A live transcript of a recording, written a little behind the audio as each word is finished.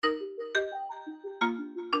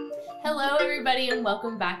Hello, everybody, and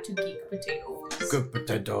welcome back to Geek Potatoes. Good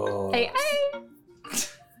potato. Hey.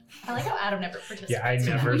 I like how Adam never participates. Yeah, I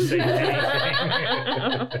never say anything.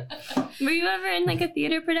 Were you ever in like a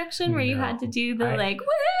theater production where you had to do the I-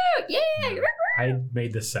 woo, yeah? I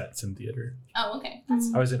made the sets in theater. Oh, okay.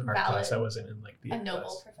 That's I was in art Valid. class. I wasn't in like the a art noble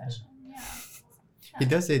class. profession. Yeah. He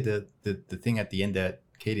does say the thing at the end that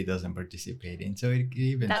Katie doesn't participate in, so it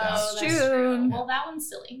evens That's out. Oh, true. that's true. Well, that one's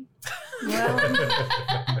silly. Well,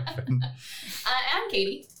 I'm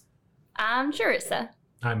Katie, I'm Charissa.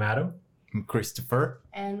 I'm Adam. I'm Christopher.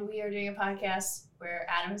 and we are doing a podcast where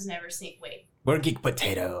Adam has never seen. Wait, We're geek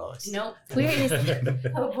potatoes. nope. We're just,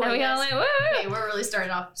 Oh boy, and we all yes. went woo. Okay, we're really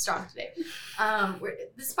starting off strong today.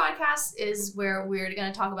 This podcast is where we're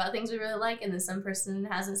going to talk about things we really like, and then some person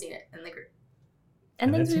hasn't seen it in the group.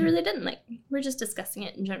 And things that's we me. really didn't like. We're just discussing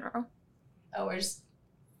it in general. Oh,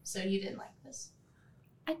 so you didn't like this?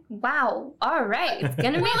 Wow. All right. It's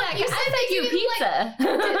gonna be Well, that. you I said fed that you you didn't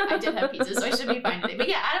pizza. I did have pizza, so I should be fine today. But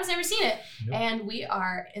yeah, Adam's never seen it. Nope. And we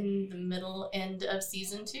are in the middle end of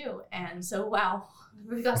season 2. And so, wow,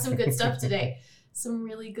 we've got some good stuff today. Some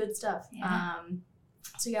really good stuff. Yeah.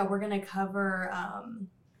 So yeah, we're going to cover...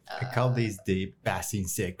 I call these the Basing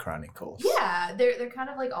Say Chronicles. Yeah, they're kind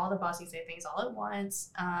of like all the Bossing Say things all at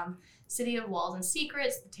once. City of Walls and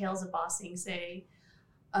Secrets, the Tales of Bossing Say.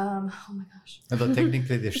 Oh my gosh. Although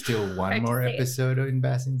technically there's still one Hard to more say it. episode in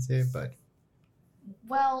Basing Say, but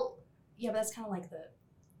Well, yeah, but that's kind of like we're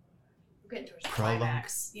getting towards the Prologue?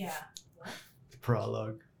 climax. Yeah. the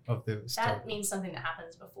prologue of the story. That means something that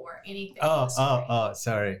happens before anything. in Oh, the story.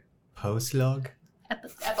 sorry. Post-log?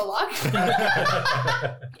 Epilogue.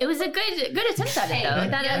 It was a good attempt at it Hey, though.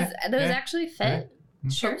 yeah. That was actually fit.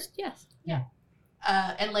 Sure. Post, yes.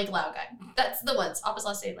 And Lake Loud Guy. That's the ones. Opposite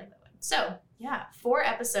Lost State, Lake Loud Guy. So, yeah, 4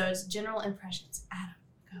 episodes, general impressions. Adam,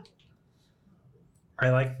 go. I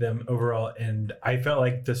like them overall, and I felt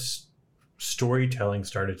like this storytelling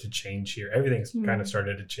started to change here. Everything's kind of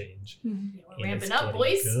started to change. Yeah, and we're ramping it's up, getting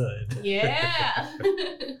boys. Good. Yeah.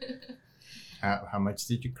 How much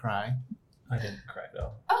did you cry? I didn't cry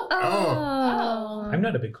though. oh. Oh. I'm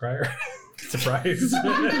not a big crier. Surprise.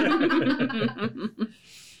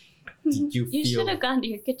 Did you You feel... should have gone to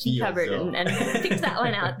your kitchen feel cupboard so. and picked that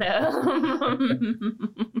one out though.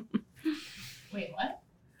 Wait, what?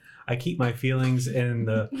 I keep my feelings in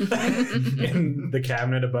the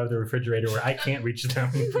cabinet above the refrigerator where I can't reach them.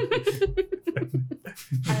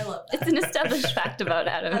 I love that. It's an established fact about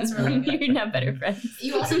Adam. That's really good. You're now better friends.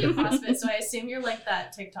 You also do CrossFit, so I assume you're like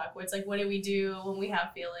that TikTok where it's like, what do we do when we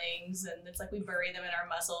have feelings? And it's like we bury them in our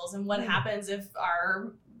muscles. And what happens if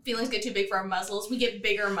our feelings get too big for our muscles? We get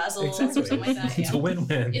bigger muscles or something like that. It's Yeah. a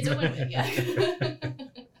win-win. It's a win-win, yeah.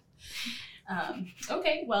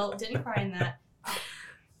 Okay, well, didn't cry in that.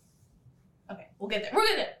 Okay, we'll get there.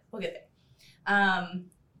 We'll get there.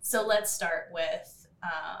 So let's start with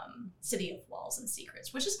City of Walls and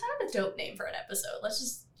Secrets, which is kind of a dope name for an episode. Let's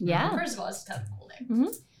just, Yeah. first of all, it's kind of a cool name.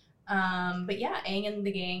 But yeah, Aang and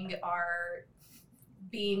the gang are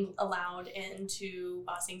being allowed into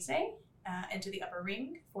Ba Sing Se, into the Upper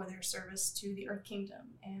Ring for their service to the Earth Kingdom.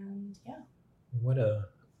 And yeah. What a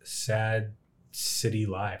sad city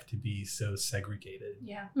life to be so segregated.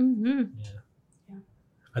 Yeah. Mm-hmm. Yeah. Yeah.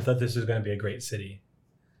 I thought this was going to be a great city.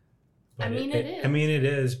 I mean, it is. I mean, it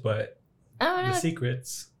is, but I don't the know.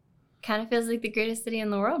 secrets. Kind of feels like the greatest city in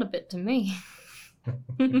the world a bit to me.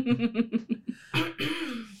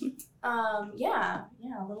 Yeah,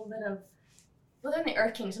 a little bit of. Well, they're in the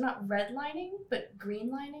Earth Kings. They're not redlining, but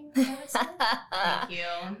greenlining. I would say. Thank you.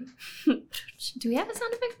 Do we have a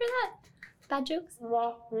sound effect for that? Bad jokes?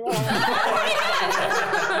 Nailed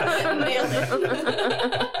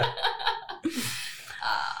it.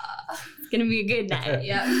 It's gonna be a good night.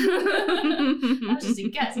 Yeah. I was just a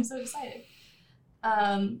guess. I'm so excited.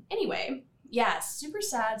 Anyway, yeah, super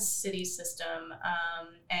sad city system.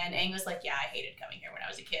 And Aang was like, yeah, I hated coming here when I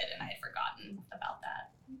was a kid, and I had forgotten about that.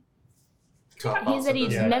 He said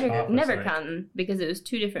he'd Yeah, never Toph was like- come because it was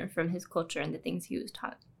too different from his culture and the things he was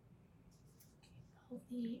taught. Well,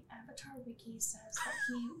 the Avatar Wiki says that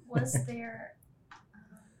he was there.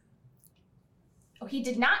 He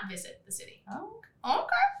did not visit the city. Oh, okay.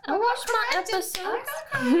 I watched my episode.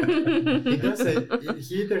 He does say,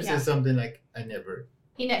 he either Yeah. says something like, I never.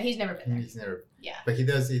 He's never been there. He's never. Yeah. But he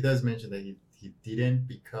does mention that he didn't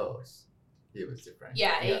because it was different.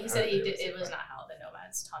 Yeah, he said it it was not how the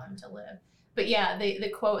nomads taught him to live. But yeah, the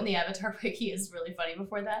quote in the Avatar Wiki is really funny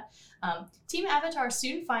before that. Team Avatar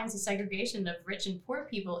soon finds the segregation of rich and poor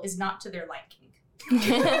people is not to their liking.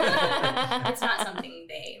 It's not something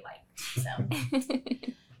they like. So,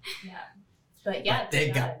 yeah. But yeah, But they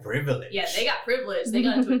got privilege. Yeah, they got privilege. They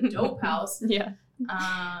got into a dope house. Yeah.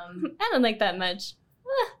 I I don't like that much.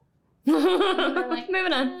 like,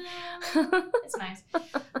 Moving on. it's nice.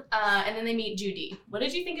 And then they meet Judy. What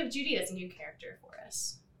did you think of Judy as a new character for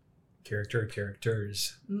us?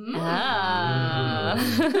 Characters. Ah.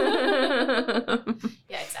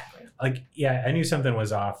 Yeah, exactly. Like, yeah, I knew something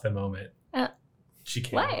was off the moment she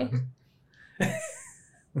came. Why? on.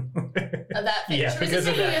 That face. Yeah, She was because just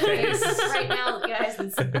of that making a face. right now, guys,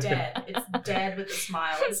 it's dead. It's dead with a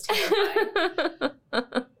smile. It's terrifying.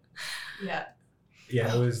 Yeah.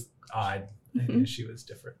 Yeah, it was odd. I knew she was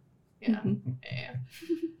different. Yeah.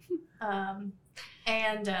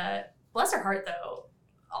 And bless her heart though,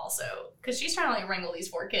 also, because she's trying to like wrangle these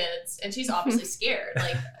 4 kids, and she's obviously scared.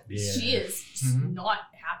 Like Yeah. she is just Mhm. not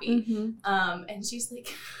happy. Mhm. And she's like,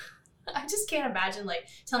 I just can't imagine like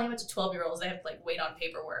telling a bunch of 12-year-olds they have to like wait on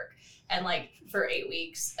paperwork and like for 8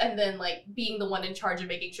 weeks, and then like being the one in charge of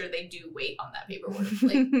making sure they do wait on that paperwork.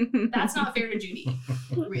 Like that's not fair to Judy,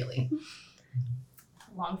 really.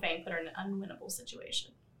 Long Fang put her in an unwinnable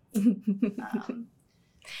situation.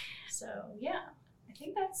 So yeah, I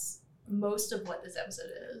think that's most of what this episode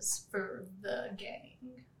is for the gang.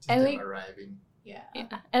 Just I them like- arriving. Yeah. Yeah.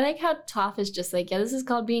 I like how Toph is just like, yeah, this is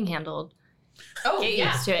called being handled. Oh Get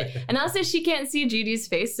yeah. used to it. And also, she can't see Judy's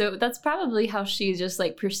face, so that's probably how she just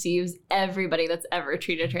like perceives everybody that's ever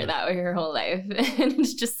treated her that way her whole life. And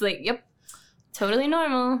it's just like, yep, totally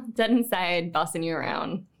normal, dead inside, bossing you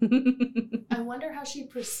around. I wonder how she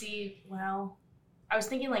perceived. Well, I was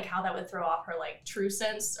thinking like how that would throw off her like true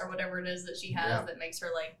sense or whatever it is that she has Yeah. that makes her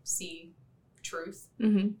like see truth.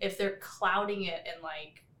 Hmm. If they're clouding it and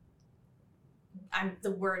like,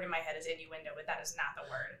 the word in my head is innuendo, but that is not the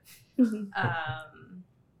word.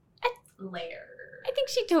 Layer. I think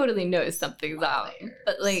she totally knows something's out. Layers.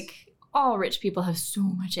 But like, all rich people have so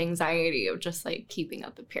much anxiety of just like keeping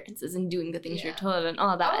up appearances and doing the things Yeah. you're told and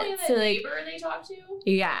all that. Oh, yeah, So that like, neighbor they talk to.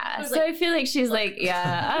 yeah. It was So like, I feel like she's look. like,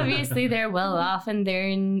 yeah, obviously they're well off and they're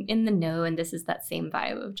in the know, and this is that same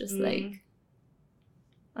vibe of just Mhm. like,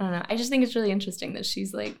 I don't know. I just think it's really interesting that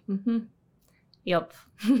she's like, yep.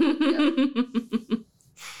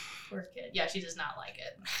 Poor kid. Yeah, she does not like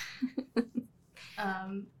it.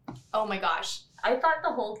 Oh my gosh. I thought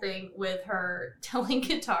the whole thing with her telling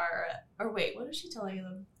Katara, or wait, what was she telling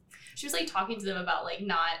them? She was like talking to them about like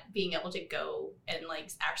not being able to go and like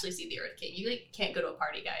actually see the Earth King. You like can't go to a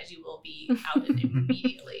party, guys. You will be outed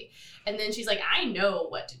immediately. And then she's like, I know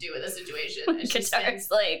what to do in this situation. And she spends Katara's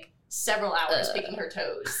like, several hours picking her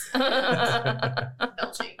toes,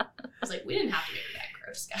 belching. I was like, we didn't have to make her that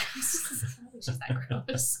gross, guys. I don't think she's that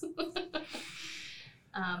gross.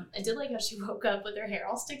 I did like how she woke up with her hair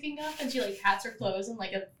all sticking up, and she like pats her clothes, and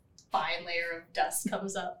like a fine layer of dust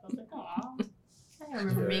comes up. I was like, aw, I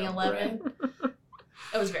remember Very being on 11.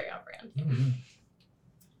 It was very on brand. Mhm.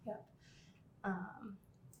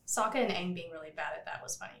 Sokka and Aang being really bad at that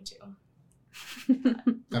was funny too.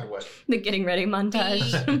 Not what? the getting ready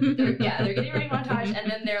montage. They're getting ready montage,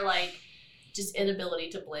 and then they're like just inability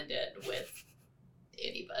to blend in with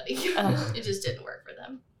anybody. Ugh. It just didn't work for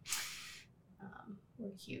them.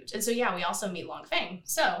 We're huge, and so yeah, we also meet Long Feng.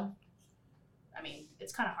 So, I mean,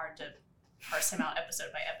 it's kind of hard to parse him out episode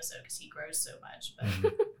by episode because he grows so much.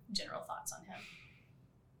 But general thoughts on him.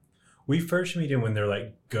 We first meet him when they're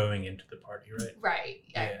like going into the party, right? Right.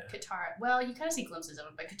 Yeah. Yeah. Katara. Well, you kind of see glimpses of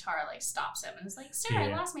him, but Katara like stops him and is like, "Sir, I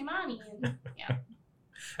Yeah. lost my mommy." And yeah.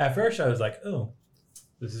 At first, I was like, oh,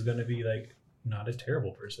 this is going to be like not a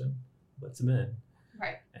terrible person. Let's him in.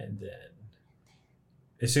 Right. And then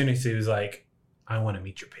as soon as he was like, I want to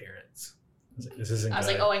meet your parents. I was like, this isn't I was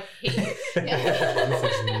good. like, "Oh, I hate you." This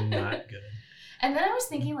is not good. And then I was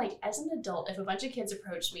thinking, like, as an adult, if a bunch of kids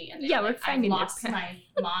approached me and they Yeah, were we're like, finding I've your lost my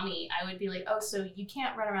mommy, I would be like, oh, so you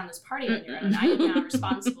can't run around this party on your own. I am now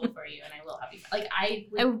responsible for you, and I will have you. Like, I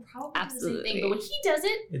would I would probably do the same absolutely. thing. But when he does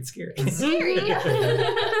it, It's scary. it's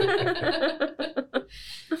scary.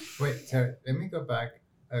 Wait, so let me go back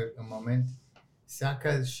a moment.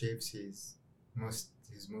 Sokka shaves his mustache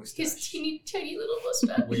His teeny, tiny little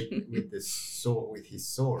mustache. with his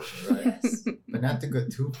sword, right? Yes. But not to go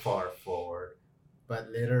too far forward. But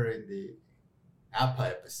later in the Appa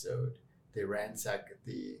episode, they ransack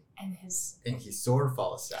And his. and his sword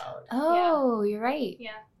falls out. Oh, you're right.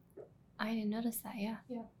 Yeah. I didn't notice that. Yeah.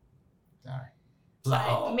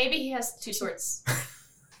 Sorry. Maybe he has 2 swords.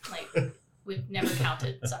 Like, we've never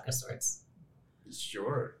counted Sokka's swords.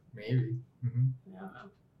 Sure, maybe. I don't know.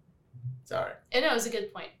 Sorry, And no, it was a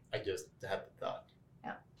good point. I just had the thought.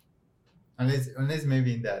 Yeah. Unless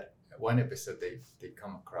maybe in that one episode they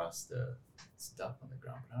come across the stuff on the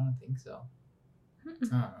ground, but I don't think so. I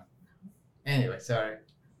don't know. Anyway, sorry.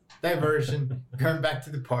 Diversion. Going back to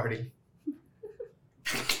the party.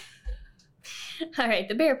 All right,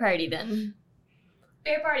 the bear party then.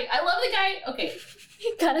 Bear party. I love the guy. Okay.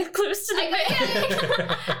 He got it close to the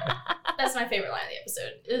bear. That's my favorite line of the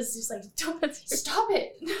episode. Is just like, don't stop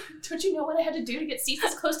it. Don't you know what I had to do to get seats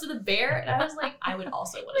this close to the bear? And I was like, I would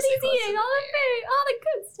also want But to sit he's close eating to all the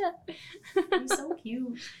good stuff. the bear. He's so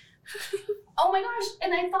cute. Oh my gosh.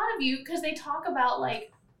 And I thought of you because they talk about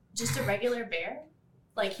like just a regular bear.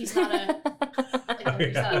 Like he's not a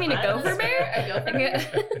he's not You mean a platypus gopher bear? A gopher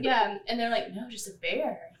bear? Yeah. And they're like, no, just a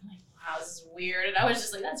bear. I'm like, wow, this is weird. And I was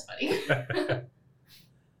just like, that's funny.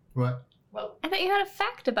 What? Well, I thought you had a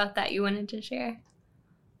fact about that you wanted to share.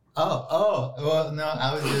 Oh, well, no,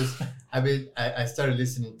 I was just, I started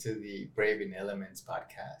listening to the Braving Elements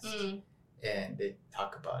podcast, and they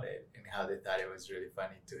talk about it and how they thought it was really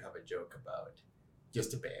funny to have a joke about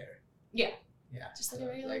just a bear. Yeah. Yeah. Just like a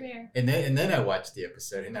regular bear. And then I watched the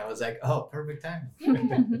episode and I was like, oh, perfect timing. Yeah,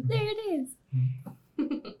 there it is.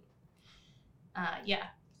 Yeah.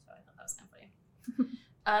 So I thought that was kind of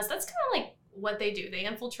funny. So that's kind of like what they do. They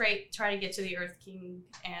infiltrate, try to get to the Earth King,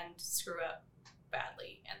 and screw up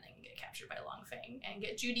badly, and then get captured by Longfang, and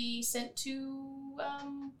get Judy sent to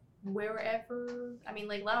wherever. I mean,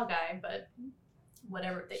 like Lao Guy, but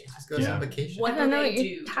whatever they. She just goes Yeah. on vacation. What I don't do know they what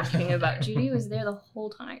you're do? talking about. Judy was there the whole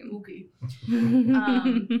time. Okay.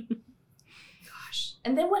 Gosh.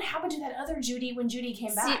 And then what happened to that other Judy when Judy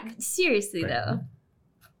came back? Seriously, though.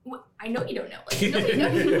 I know you don't know. Like, nobody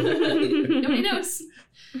knows. Nobody knows.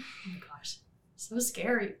 Oh my gosh. So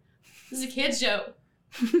scary. This is a kid's show.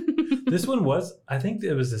 This one was, I think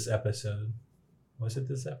it was this episode. Was it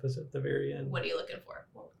this episode at the very end? What are you looking for?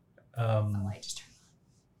 The light just turned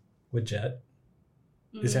With Jet?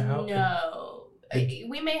 on. Is that how- No.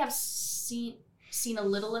 We may have seen a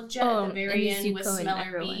little of Jet at the very and end with Zuko and Smeller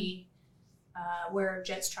everyone. B, where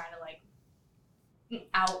Jet's trying to like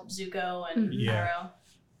out Zuko and Mhm. Yeah. Arrow.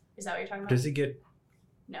 Is that what you're talking about? Does he get,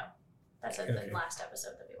 No. That's at Okay. the last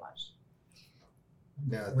episode that we watched.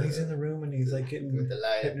 No, when he's in the room and he's like getting with the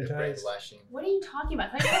light, the hypnotized? brainwashing. What are you talking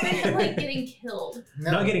about? Like, him like getting killed.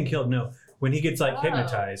 No, Not getting killed, no. When he gets like Oh.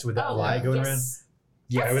 hypnoptized with that Oh, light going around. yes.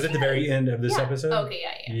 Yeah, it was at the very end of this Yeah. episode. Okay,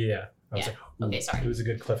 yeah. Yeah. I was Yeah. like, ooh, Okay, sorry. It was a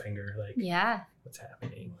good cliffhanger. Like, Yeah. what's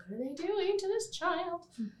happening? What are they doing to this child?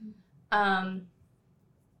 Mm-hmm.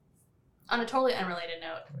 On a totally unrelated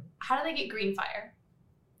note, how do they get green fire?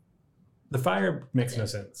 The fire makes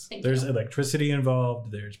That's no it. sense. Thank There's you. electricity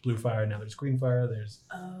involved. There's blue fire. Now there's green fire. There's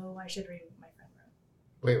Oh, I should read what my friend wrote.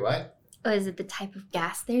 Wait, what? Oh, is it the type of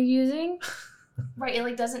gas they're using? Right, it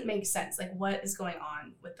like doesn't make sense. Like, what is going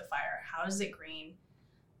on with the fire? How is it green?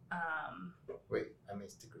 Wait, I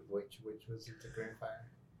missed the which was it? The green fire?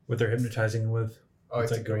 what they're hypnotizing with. Oh,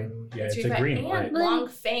 it's, like a green. Yeah, it's green a fire. green And light. Long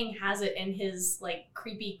Fang has it in his like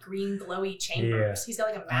creepy green glowy chambers. He's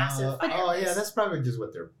got like a massive fire. Oh yeah, that's probably just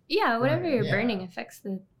what they're. Yeah, whatever you're Yeah. burning affects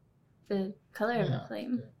the color of the Yeah,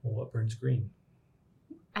 flame. okay. Well, what burns green?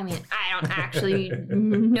 I mean, I don't actually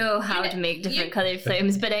know how to make different colored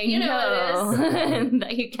flames, but I you know know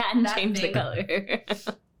that you can That change thing. the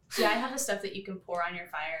color. Yeah, I have the stuff that you can pour on your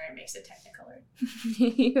fire and it makes it technicolored.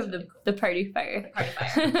 You have the party fire. Party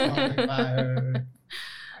fire. Party fire.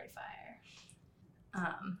 Party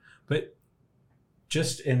fire. But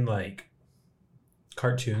just in like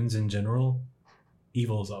cartoons in general,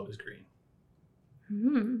 evil is always green.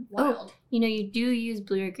 Mm. Oh, Wild. you know, you do use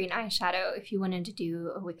blue or green eyeshadow if you wanted to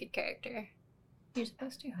do a wicked character. You're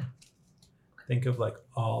supposed to. Think of like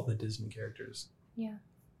all the Disney characters. Yeah.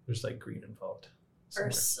 There's like green involved. somewhere.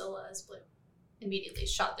 Ursula is blue. Immediately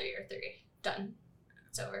shot through your theory. Done.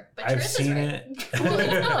 It's over. But I've Teresa's seen right. it.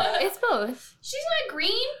 Well, it's both. She's not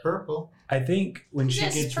green. Purple. I think when she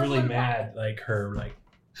Yes, gets purple really and black. mad, like her like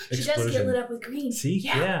She does explosion. get lit up with green. See?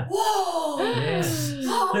 Yeah. Whoa. Yes.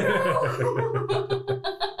 Oh, no.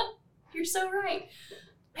 You're so right.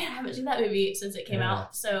 Man, I haven't seen that movie since it came Yeah.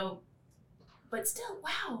 out. So, but still,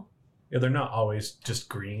 wow. Yeah, they're not always just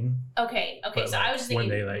green. Okay. But, So like, I was just when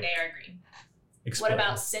thinking they, like, they are green. Explode. What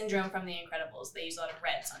about Syndrome from The Incredibles? They use a lot of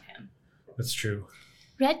reds on him. That's true.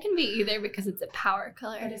 Red can be either because it's a power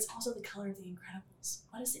color. But it's also the color of The Incredibles.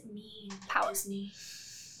 What does it mean? Power. Disney.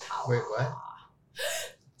 Power. Wait, what?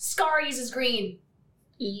 Scar uses green.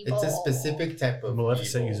 Evil. It's a specific type of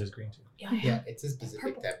Maleficent evil. uses green too. Yeah. Yeah, it's a specific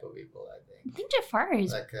Purple. type of evil, I I think. think Jafar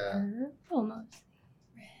is Like a purple mostly.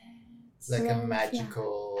 Reds. like a Reds, yeah.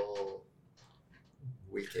 magical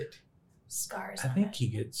wicked. Scars. I on think it. he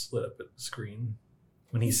gets lit up at the screen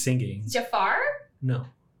when he's singing. Jafar? No.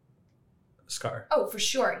 Scar. Oh, for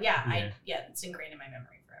sure. Yeah. Yeah. Yeah, it's ingrained in my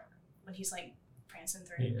memory forever. When he's like prancing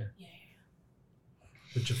through. Yeah. Yeah.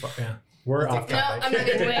 With Jafar, yeah. We're I'll off take topic. No, I'm not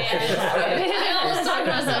gonna do it. I was talking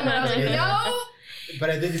about something. I was like, no. But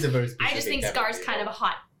I think it's a very specific I just think type Scar's of kind of a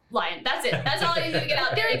hot lion. That's it. That's all I need to get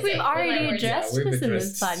out I there. feel like we've already addressed we've this in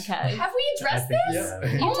this addressed- podcast. Have we addressed think this? so.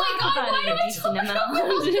 Yeah. You Oh my talk God, about why it do a I decent talk amount.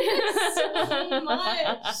 about this so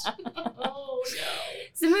much? Oh no.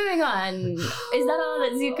 So moving on, is that all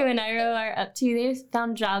that Zuko and Iroh are up to? They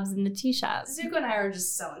found jobs in the tea shop. Zuko and I are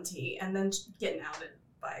just selling tea and then getting outed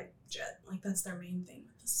by Jet. Like that's their main thing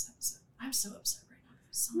with this episode. I'm so upset right now.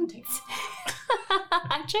 Someone take it.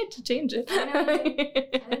 I tried to change it. I know, I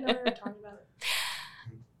didn't know we were talking about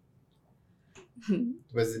it.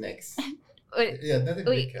 What's the next? Wait, Yeah, nothing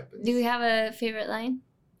Wait, big happens. do we have a favorite line?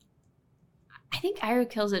 I think Iroh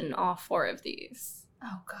kills it in all 4 of these.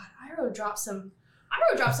 Oh god, Iroh dropped some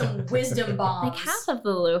wisdom bombs. Like half of the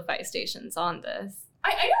lo-fi stations on this.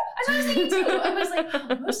 I know. That's what I was thinking too. I was like,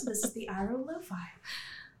 oh, most of this is the Iroh lo-fi.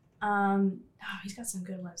 He's got some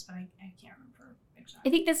good ones, but I can't remember I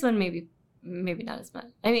exactly. think this one maybe not as much.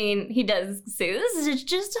 I mean, he does say this is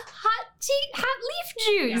just hot leaf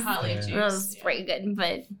juice. Yeah, hot leaf Yeah. juice. Well, it's pretty good,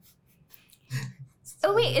 but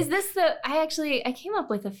oh wait, is this the? I came up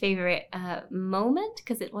with a favorite moment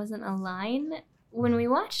because it wasn't a line when we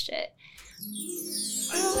watched it.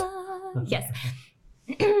 Yes.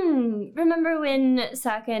 Remember when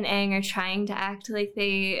Sokka and Aang are trying to act like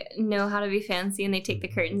they know how to be fancy and they take the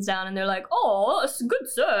curtains down and they're like, "Oh, good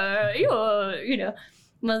sir, you know."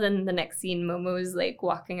 Well, then the next scene, Momo's like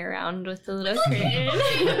walking around with the little curtain.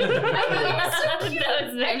 That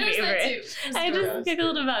was my favorite. I just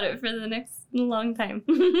giggled about it for the next long time.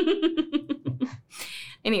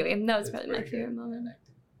 Anyway, that was probably my favorite moment.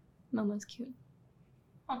 Momo's cute.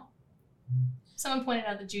 Someone pointed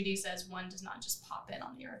out that Judy says one does not just pop in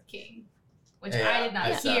on the Earth King, which Yeah, I did not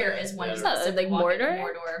I saw hear that. as one Yeah. just Oh, specifically like walking in Mordor?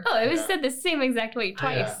 Mordor. Oh, it was Yeah. said the same exact way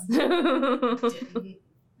twice. Didn't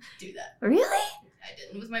do that. Really? I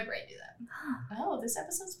didn't with my brain do that. Oh, this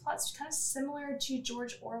episode's plot's kind of similar to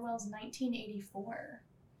George Orwell's 1984.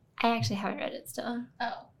 I actually haven't read it still.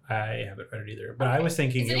 Oh. I haven't read it either, but I was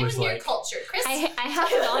thinking Is it anyone was here like cultured? Chris? I have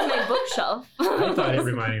it on my bookshelf. I thought it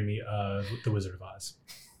reminded me of The Wizard of Oz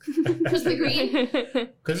Who's the green?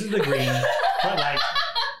 because of the green, but like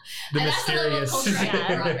the And that's a little mysterious.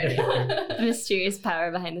 culture already. The mysterious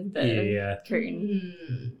power behind the Yeah, curtain.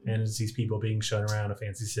 and it's these people being shown around a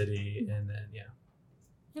fancy city, and then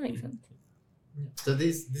That makes sense. So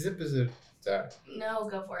this episode, sorry, No,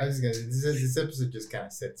 go for I it. was gonna. This episode just kind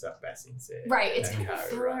of sets up Basing said. Right, it's and kind of how it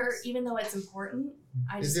filler, runs. even though it's important.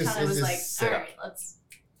 I It's just just- kind of it's was just like, set all up. right, let's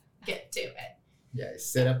get to it. Yeah, it's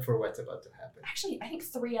set up for what's about to happen. Actually, I think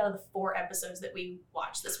 3 out of the 4 episodes that we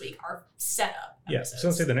watched this week are set up yeah. episodes. So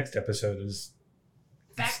I'll say the next episode is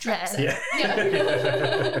Backtrack set.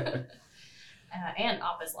 yeah. And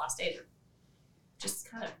Appa's Lost Age are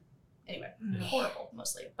just kind of, anyway, horrible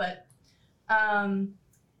mostly. But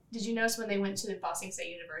did you notice when they went to the Boston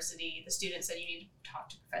State University, the student said you need to talk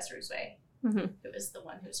to Professor Uzwe, Mhm. who is the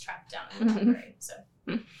one who's trapped down in the library. So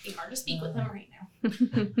it'd be hard to speak with him right now. I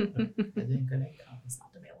didn't connect. It's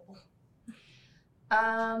not available.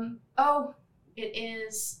 Oh, it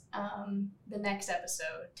is the next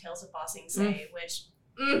episode, Tales of Bossing Say, which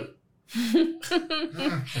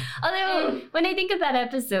Although, when I think of that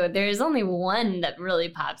episode, there is only one that really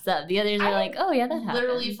pops up. The others are I like, oh yeah, that happened.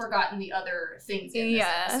 literally forgotten the other things in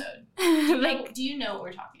Yeah. this episode. Like, Do you know what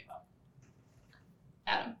we're talking about?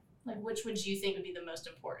 Adam, like which would you think would be the most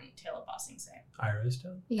important Tale of Bossing Say? Iroh's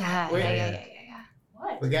done. yeah. Wait.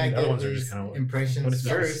 What? We gotta The other get ones are these just kinda like, what impressions is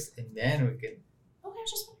this? first, and then we can. Okay,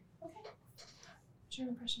 just okay. What's your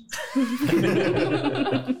impression?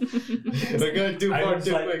 We're gonna do I more was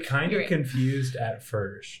too like quick. kind You're of right. confused at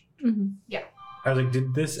first. Mhm. I was like,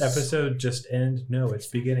 did this episode just end? No, it's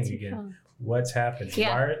beginning again. What's happening?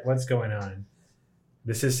 Yeah. What's going on?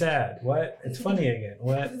 This is sad. What? It's funny again.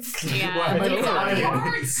 What? Yeah. Why am I It's It's a crying?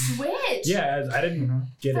 hard switch. Yeah, I didn't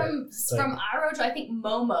get From it. from Iroh to I think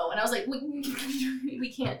Momo, and I was like,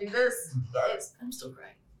 we can't do this. Guys, I'm still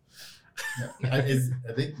crying. I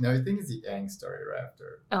think it's the Aang story right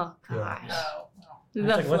after. Oh Yeah. gosh. Oh, well. The It's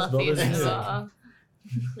like, let's build fluffiest a zoo. of all.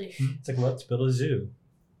 It's like, let's build a zoo.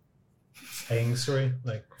 Aang story,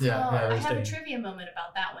 like Yeah, Oh, yeah, I where's have a Aang? trivia moment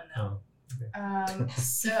about that one though. Oh,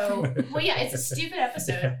 Well, yeah, it's a stupid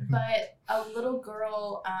episode, but a little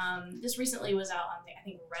girl just recently was out on I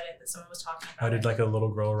think Reddit that someone was talking about. how did it. like a little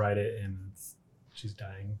girl write it and she's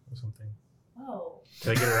dying or something? Whoa,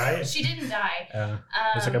 Did I get it right? she didn't die.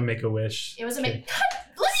 It's like a make a wish. It was a kid. make.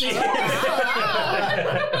 Listen.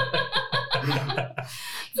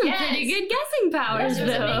 It's a pretty good guessing powers, She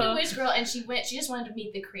was a though. Make-A-Wish girl, and she just wanted to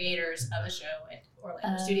meet the creators of the show at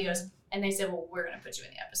Orlando Studios. And they said, well, we're going to put you in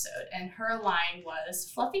the episode. And her line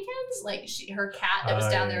was Fluffykins, like her cat that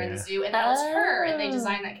was down there in the zoo. And that was her. And they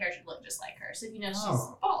designed that character to look just like her. So, you know, she's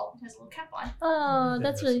bald, has a little cap on. Oh,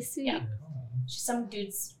 that's really sweet. Yeah. She's some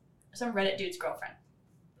Reddit dude's girlfriend.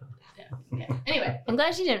 Yeah. Anyway. I'm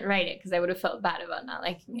glad she didn't write it because I would have felt bad about not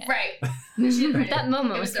liking it. Right. She didn't write That it.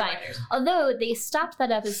 moment It was the fine. writers. Although they stopped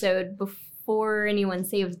that episode before anyone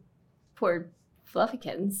saved poor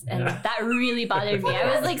Fluffykins, and that really bothered me.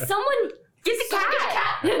 I was like, someone get the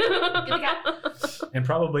cat! Get the cat. And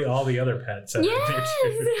probably all the other pets. Yes!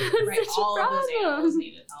 Right. Such a All of those problem. animals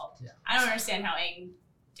needed help. Yeah. I don't understand how Aang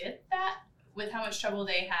did that with how much trouble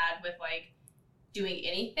they had with like doing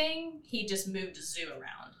anything. He just moved a zoo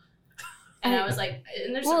around. And I was like,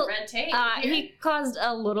 and there's some red tape. Here. He caused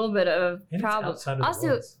a little bit of And it's problem. outside of the Also,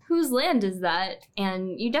 walls. whose land is that?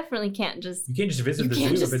 And you definitely can't just. You can't just visit You the can't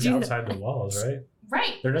zoo just if it's do outside the walls, right?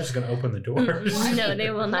 Right. They're not just going to open the doors. Well, No, they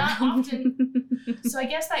will not. Not often. So I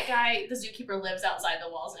guess that guy, the zookeeper, lives outside the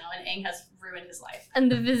walls now, and Aang has ruined his life.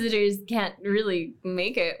 And the visitors can't really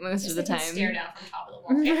make it most of the They can time. stare down from top of the wall.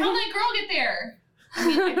 And how'd that girl get there? I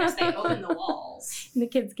mean, I guess they opened the walls. The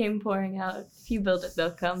kids came pouring out. If you build it, they'll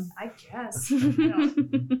come. I guess.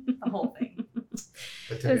 The whole thing. But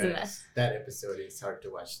It was to a be mess. honest, that episode is hard to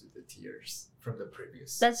watch with the tears from the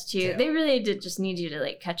previous. That's true. Yeah. They really did just need you to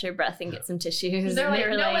like catch your breath and get some tissues. They're And like, they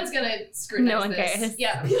were no like, one's gonna scrutinize No one this. cares.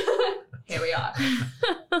 Yeah. Here we are.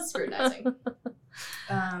 Scrutinizing.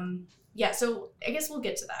 Yeah, so I guess we'll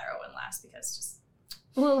get to that Erwin last because just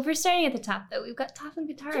Well, if we're starting at the top though, we've got Toph and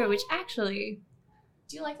Katara, which actually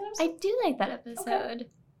do you like that episode? I do like that episode.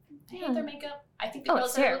 I hate their makeup. I think the Oh, girls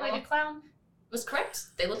it's that look terrible. like a clown was correct.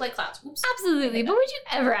 They look like clowns. Oops. Absolutely, but would you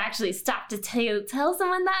ever actually stop to tell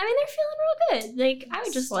someone that? I mean, they're feeling real good. Like, I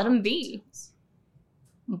would just let them be.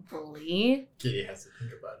 Bully. Kitty has to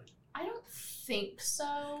think about it. I don't think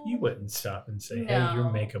so. You wouldn't stop and say, hey, No. your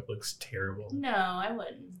makeup looks terrible. No, I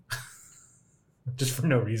wouldn't. Just for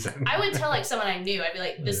no reason. I would tell like someone I knew. I'd be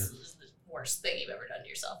like, "This is the worst thing you've ever done to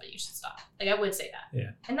yourself, and you should stop." Like I would say that. Yeah.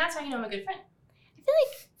 And that's how you know I'm a good friend. I feel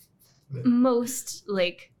like most,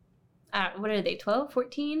 like, what are they, 12,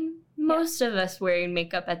 14? Most of us wearing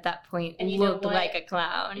makeup at that point And you know looked what? like a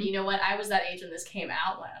clown. And you know what? I was that age when this came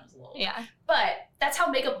out when I was little. Yeah. But that's how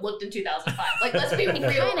makeup looked in 2005. Like, let's be real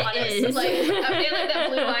Kinda honest. is. Like, I feel like that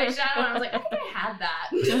blue eyeshadow, and I was like, I think I had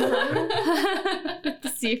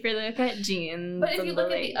that. See if you look at jeans. But if you and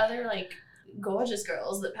look at like- the other, like, gorgeous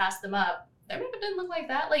girls that passed them up, their makeup didn't look like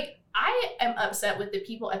that. Like, I am upset with the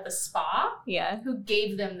people at the spa Yeah. who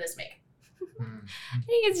gave them this makeup. Mm. I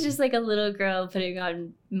think it's just like a little girl putting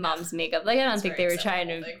on mom's makeup. Like, I don't It's think very they were trying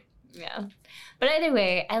to. acceptable, Yeah. But either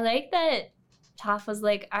way, I like that Toph was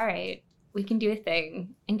like, all right, we can do a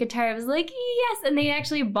thing. And Katara was like, yes. And they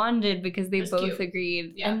actually bonded because they It was both cute.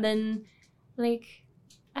 agreed. Yeah. And then, like,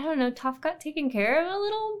 I don't know, Toph got taken care of a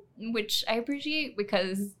little, which I appreciate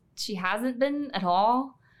because she hasn't been at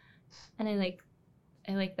all. And I like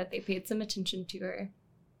that they paid some attention to her.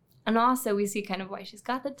 And also we see kind of why she's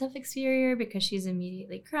got the tough exterior because she's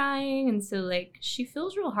immediately crying. And so, like, she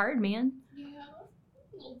feels real hard, man. Yeah,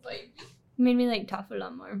 little baby. Made me like Toph a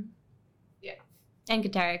lot more. Yeah. And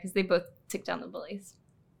Katara, because they both took down the bullies.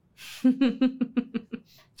 True.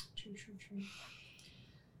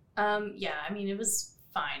 Yeah, I mean, it was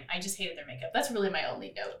fine. I just hated their makeup. That's really my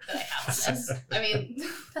only note that I have on this. I mean,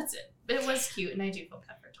 that's it. But it was cute, and I do feel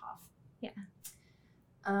bad for Toph. Yeah.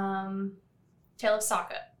 Tale of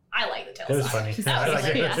Sokka. I like the Tale That of was Sokka. funny. That was I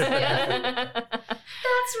like hilarious. it. Yeah.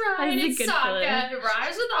 That's right. That's a It's good Sokka. filler. It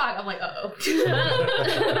rhymes with Sokka. I'm like, uh-oh.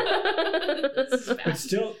 This is But bad.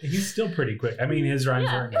 still, he's still pretty quick. I mean, his rhymes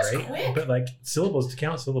Yeah, aren't it was great, quick. but like syllables, to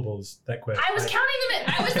count syllables that quick. I was counting them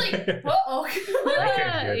in. I was like, uh-oh. I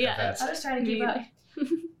couldn't do it Yeah. that fast. I was trying to keep up.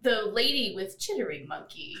 The lady with chittering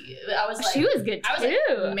monkey. I was like, She was good I was too.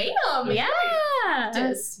 like, ma'am. Yeah.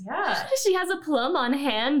 Just, yeah. She has a plum on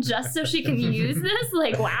hand just so she can use this.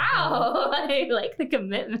 Like, wow. I like the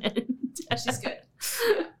commitment. She's good.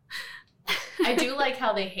 Yeah. I do like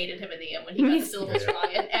how they hated him in the end when he got the syllables Yeah. wrong,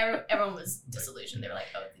 and everyone was disillusioned. They were like,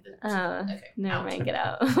 "Oh, okay, Never out." mind, get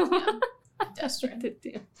out. Pedestrian.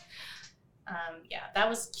 Yeah, that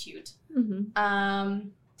was cute. Mhm.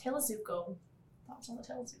 Tale of Zuko. Thoughts on the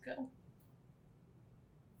Tale of Zuko?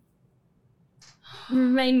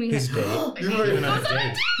 Remind me. His date. You He were went on a Goes on a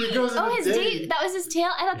date. He goes on Oh, a his date. That was his tail?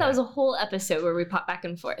 I thought that Yeah. was a whole episode where we pop back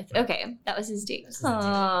and forth. Okay, that was his date. This is his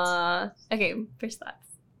date. Okay, first thoughts.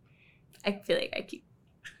 I feel like I keep.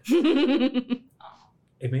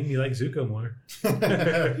 Oh. it made me like Zuko more.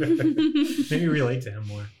 Made me relate to him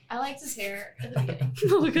more. I liked his hair at the beginning.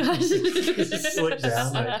 Oh gosh. Just slick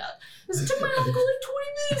down. Like, This took my uncle like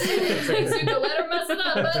 20 minutes. Like, Zuko, let her mess it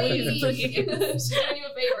up, buddy. She's doing you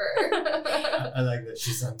a favor. I like that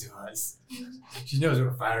she's onto us. She knows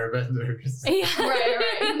we're firebenders. Yeah.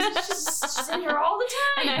 Right. She's in here all the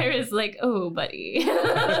And time. I was like, oh, buddy.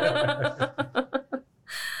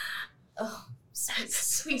 Oh,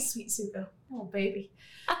 sweet Zuko. Oh, baby.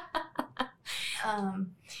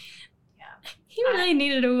 He really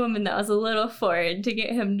needed a woman that was a little forward to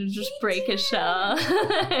get him to just break his shell.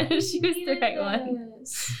 She was the right one.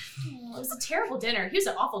 Oh, it was a terrible dinner. He was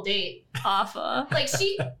an awful date. Awful. Like,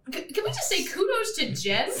 can we just say kudos to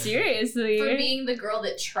Jen Seriously. for being the girl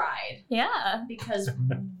that tried? Yeah. Because,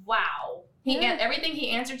 wow. Everything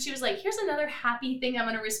he answered, she was like, here's another happy thing I'm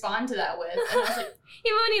going to respond to that with. And I was like,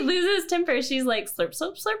 Even when he loses temper, she's like, slurp,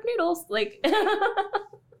 slurp, slurp noodles. Like,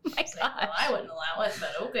 my God. well, I wouldn't allow it,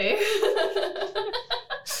 but okay.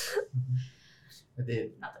 I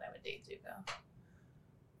did. Not that I would date Zuko.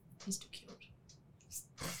 He's too cute.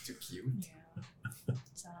 That's too cute. Yeah.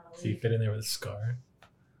 It's not on a does he league. fit in there with Scar?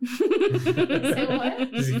 Say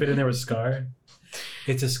what? Does he fit in there with Scar?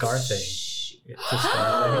 It's a Scar thing. Shh. It's a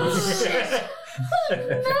Scar thing.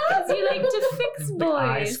 Because you like to fix Like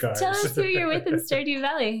eye boys. scars. Tell us who you're with in Stardew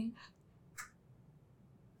Valley.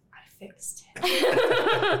 I fixed him.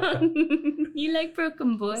 You like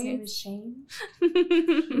broken His name boys. is Shane.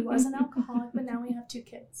 He was an alcoholic, but now we have 2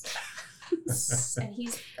 kids. And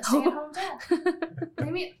he's a stay-at-home dad. I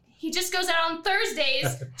mean, he just goes out on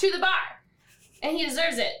Thursdays to the bar. And he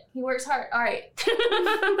deserves it. He works hard. All right.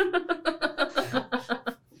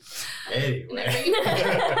 Anyway.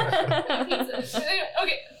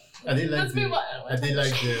 Okay. I did like Let's move on. I did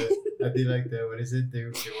like the what is it? They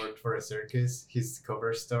worked for a circus. His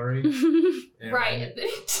cover story. It Right.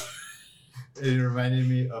 It reminded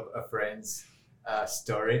me of a friend's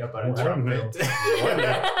story about a I don't know.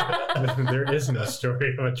 trumpet. There is no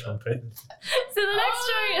story of a trumpet. So the next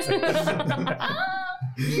story is.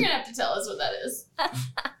 You're going to have to tell us what that is.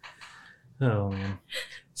 Oh man.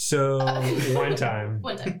 So one time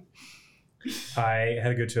One time. I had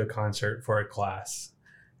to go to a concert for a class.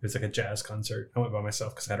 It was like a jazz concert. I went by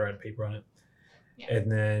myself because I had to write a paper on it. Yeah.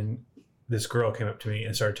 And then this girl came up to me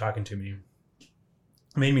and started talking to me.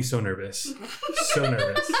 It made me so nervous. So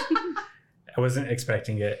nervous. I wasn't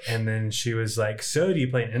expecting it. And then she was like, so do you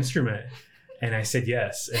play an instrument? And I said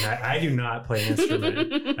yes. And I do not play an instrument.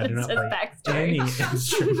 I do not play any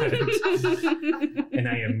instrument. And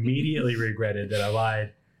I immediately regretted that I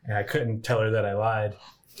lied. And I couldn't tell her that I lied.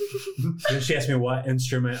 So then she asked me what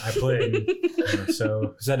instrument I played. So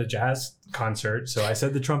it was at a jazz concert. So I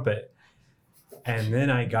said the trumpet. And then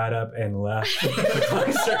I got up and left the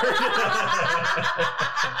concert.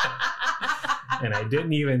 And I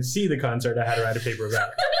didn't even see the concert. I had to write a paper about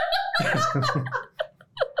it.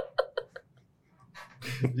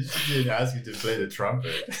 She didn't ask you to play the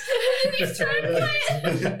trumpet. He's trying to play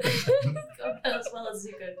it. As well as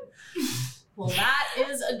you could. Well, that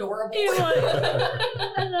is adorable.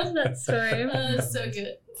 I love that story. So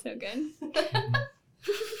good. So good.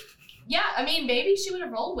 Yeah, I mean, maybe she would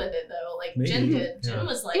have rolled with it though, like Maybe, Jen did. Jen yeah.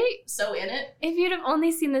 was like so in it. If you'd have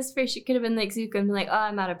only seen this first, you could have been like Zuko and been like, oh,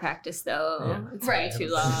 I'm out of practice though. Yeah. It's Right. way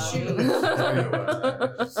too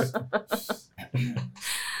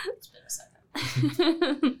It's been a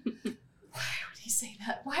second. Why would he say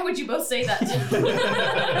that? Why would you both say that? The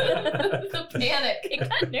panic. I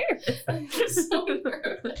got nervous. I'm so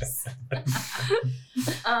nervous.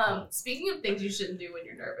 Speaking of things you shouldn't do when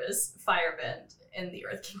you're nervous, firebend in the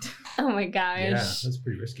Earth Kingdom. Oh my gosh. Yeah, that's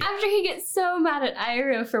pretty risky. After he gets so mad at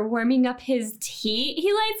Iroh for warming up his tea,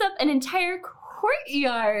 he lights up an entire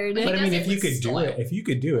courtyard. But But I does mean, it if you with could do style. it,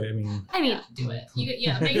 I mean, Yeah, do it. You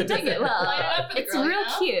could, make it take it well. Light it up for the It's girl, real you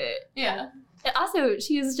know? cute. Yeah. Also,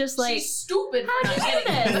 she's just like, She's stupid for how'd not you do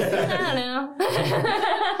getting this? it. I don't know.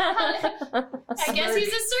 I guess he's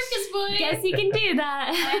a circus boy. Guess he can do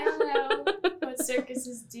that. I don't know what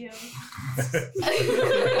circuses do.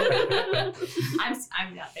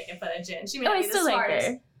 I'm not making fun of Jen. She may Oh, not I be the still like smartest,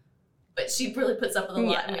 her. but she really puts up with a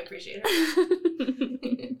lot, Yeah. and we appreciate her.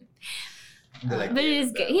 But it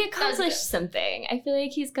is good. He That's accomplished good. something. I feel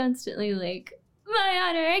like he's constantly like, my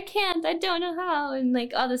honor, I can't, I don't know how, and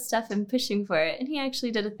like all this stuff and pushing for it. And he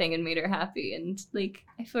actually did a thing and made her happy, and like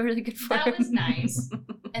I feel really good for him. That was nice.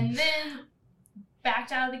 And then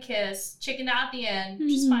backed out of the kiss, chickened out at the end,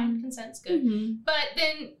 which is fine. Consent's good. Mhm. But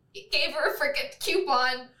then it gave her a freaking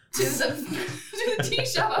coupon to the tea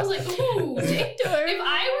shop. I was like, ooh, if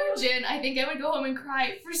I were Jen, I think I would go home and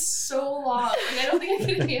cry for so long. Like, I don't think I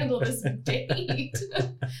could handle this date.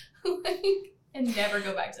 Like, and never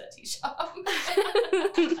go back to that tea shop.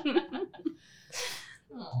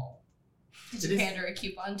 Oh. Did you hand her a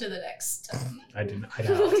coupon to the next? I didn't. I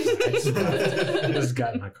just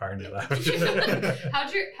got in my car and I left.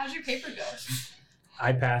 How'd your paper go?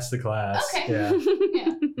 I passed the class. Okay. Yeah.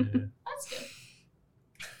 Yeah. Yeah. That's good.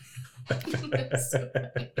 That's so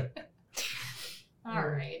funny. All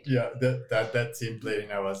right. Yeah, that scene played,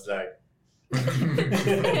 and I was like, I'm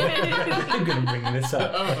gonna bring this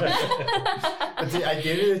up. But see, I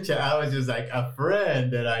gave it a chance. I was just like a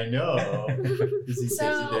friend that I know. Just in case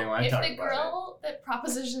you didn't want to if talk the about girl that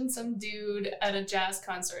propositioned some dude at a jazz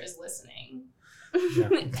concert is listening, Yeah.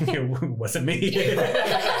 It wasn't me. This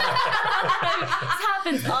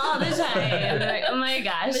happens all the time. Like, oh my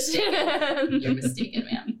gosh. you're mistaken,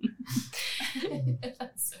 man.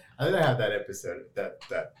 I didn't have that episode, that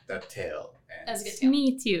tale. And That's a good tale.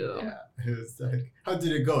 Me too. Yeah, it was like, how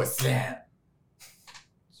did it go? Slam.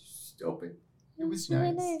 Just open. It was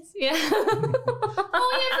really nice. Yeah.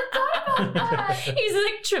 Oh, yeah, I forgot about that. He's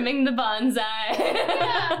like trimming the bonsai.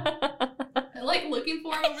 Yeah. Like looking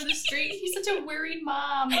for him over the street. He's such a worried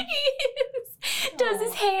mom. He is. Does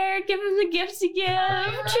his hair, give him the gift to give,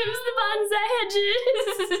 trims the bonsai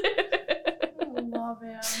hedges. I love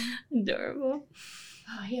him. Adorable.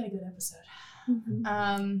 Oh, he had a good episode.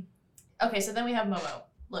 Mm-hmm. Okay, so then we have Momo.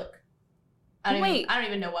 Look. I don't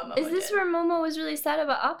even know what Momo Is this did. where Momo was really sad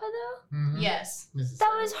about Appa though? Mhm. Yes. This is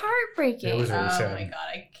That sad. was heartbreaking. It was really Oh sad. my god,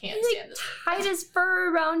 I can't He stand like this. tied his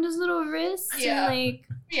fur around his little wrist Yeah. and like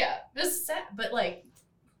Yeah, this is sad, but like,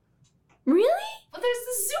 really? but there's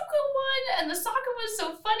the Zuko one and the Sokka one's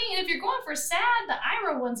so funny, and if you're going for sad, the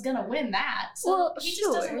Iroh one's gonna win that. So Well, he just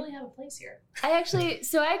sure. doesn't really have a place here. I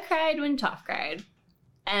cried when Toph cried.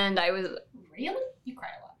 And I was Really? You cry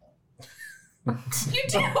a lot though. You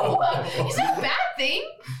do. It's not a bad thing.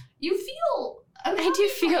 You feel. I do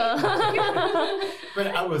feel But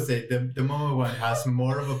I would say the Momo one has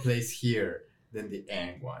more of a place here than the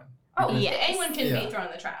Aang one. Oh, Yes. yeah. Anyone can Yeah. be thrown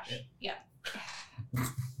in the trash. Yeah.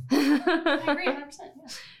 I But agree 100%.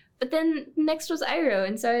 Yeah. then next was Iroh,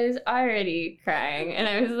 and so I was already crying, and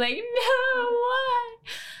I was like, no, why?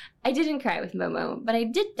 I didn't cry with Momo, but I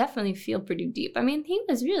did definitely feel pretty deep. I mean, he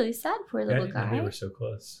was really sad, poor little Yeah, guy. they were so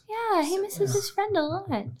close. Yeah, he So misses close. his friend a lot.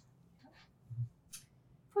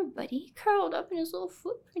 Poor buddy, he curled up in his little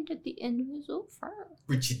footprint at the end of his little fur.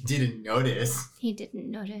 Which he didn't notice. He didn't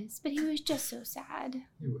notice, but he was just so sad.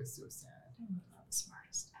 It was so sad. I'm not the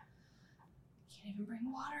smartest. Can't even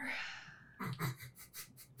bring water.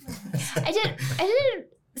 I did.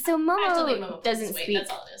 So I have to leave Momo Momo doesn't wait, speak That's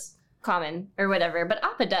all it is. common or whatever, but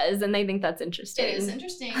Appa does, and they think that's interesting. It is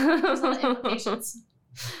interesting. There's a lot of implications.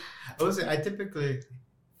 Also, I typically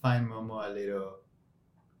find Momo a little,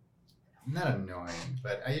 not annoying,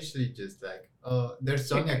 but I usually just like, oh,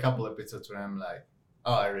 there's only a couple episodes where I'm like,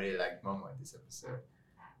 oh, I really like Momo in this episode.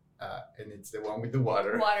 And it's the one with the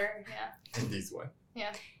water Water, yeah. and this one.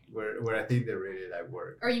 Yeah. Where I think they really like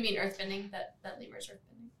work. Or you mean earthbending? That lemur's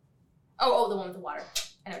earthbending? Oh, the one with the water.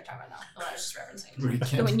 I know what you're talking about now. The one I was just referencing. Where you The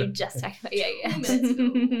can't one you tell. just talked about. Yeah,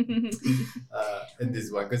 2 minutes And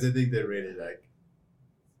this one, because I think they really like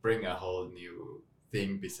bring a whole new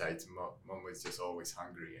thing besides Momo is just always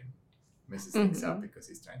hungry and messes things up because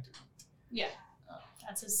he's trying to eat. Yeah.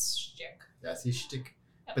 That's his shtick. That's his shtick.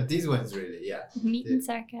 Yep. But this one's really, yeah. Meat and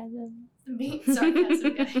sarcasm. The main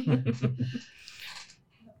sarcasm guy. I don't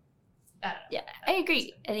know. Yeah, I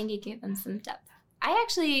agree. I think it gave them some depth. I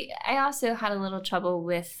also had a little trouble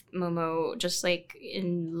with Momo, just like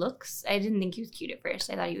in looks. I didn't think he was cute at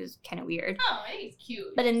first. I thought he was kind of weird. Oh, he's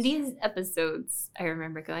cute. But in these episodes, I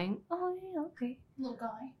remember going, oh, yeah, okay. Little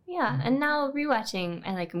guy. Yeah, and now rewatching,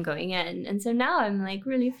 I like him going in. And so now I'm like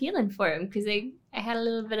really feeling for him because I had a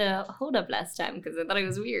little bit of hold up last time because I thought he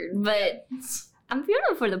was weird. But I'm feeling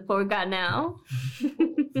for the poor guy now.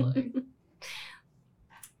 And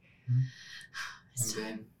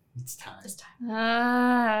then it's time. This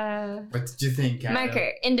time. What did you think, Kyle?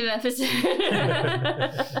 Marker, end of episode.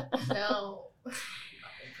 No.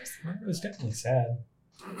 It was definitely sad.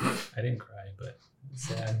 I didn't cry, but it was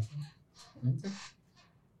sad. No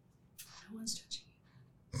one's judging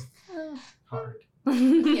you. Hard.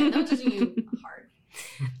 Yeah, no one's judging you hard.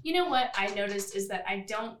 You know what I noticed is that I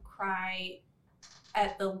don't cry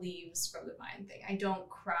at the leaves from the vine thing. I don't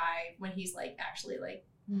cry when he's like actually like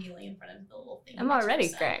kneeling in front of the little thing. I'm already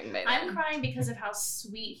crying by then. I'm crying because of how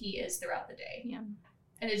sweet he is throughout the day. Yeah.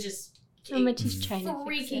 And it just How much he's trying to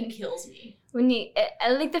fix freaking it. kills me. When you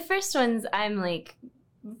like the first ones, I'm like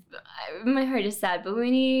my heart is sad, but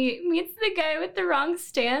when he meets the guy with the wrong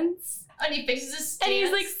stance, And he fixes his stance. and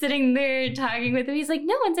he's like sitting there talking with him, he's like,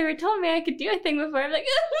 no one's ever told me I could do a thing before. I'm like,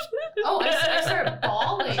 oh, I start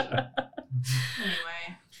bawling.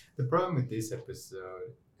 Anyway. The problem with this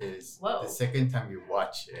episode is Whoa. the second time you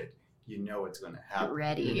watch it, you know what's going to happen.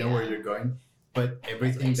 Ready. You know where you're going. But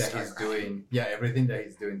everything That's that when you he's start doing, everything that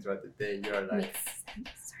he's doing throughout the day, you're like, Makes sense.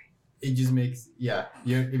 Sorry. it just makes,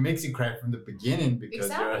 it makes you cry from the beginning because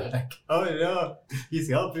Exactly. you're like, oh no, he's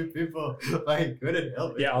helping people. I couldn't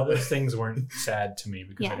help it. Yeah, all those things weren't sad to me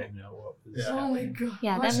because I Yeah. didn't know what was Yeah. Oh my happening. god.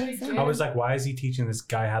 Yeah, What that should makes I sense. do? I was like, why is he teaching this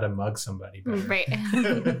guy how to mug somebody better? Right.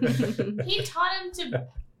 He taught him to.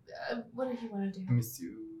 What did he want to do?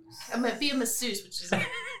 Masseuse. I'm gonna be a masseuse, which is.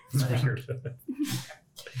 It's weird.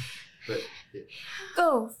 But yeah.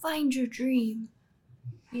 Go find your dream.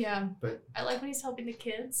 Yeah. But- I like when he's helping the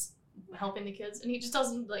kids, and he just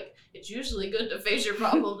doesn't like. It's usually good to face your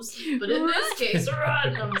problems, but in this case, run.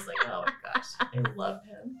 And I was like, oh my gosh, I love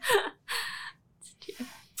him.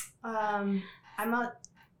 I'm not.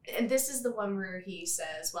 And this is the one where he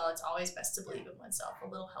says, well, it's always best to believe in oneself. A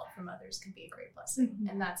little help from others can be a great blessing. Mhm.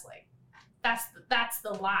 And that's like, that's the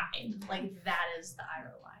line. Like, that is the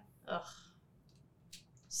Iroh line. Ugh.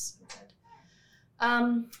 So good.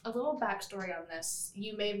 A little backstory on this.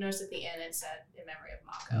 You may have noticed at the end it said in memory of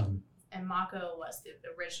Mako. Mhm. And Mako was the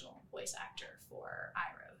original voice actor for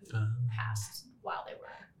Iroh, who Oh. passed while they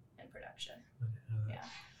were in production. Yeah.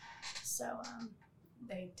 So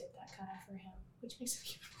they did that kind of for him, which makes him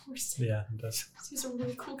even more sad. Yeah, it does. He's a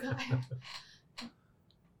really cool guy.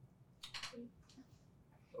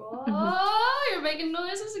 Oh, you're making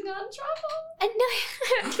noises and got in trouble.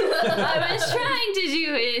 I was trying to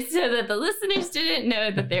do it so that the listeners didn't know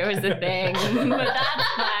that there was a thing, but that's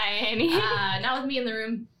fine. Not with me in the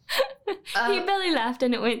room. He belly laughed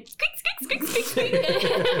and it went squeak, squeak, squeak, squeak, squeak.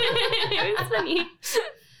 It was funny.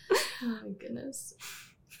 Oh my goodness.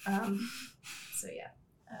 So yeah,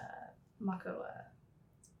 Mako,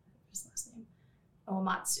 what's his last name?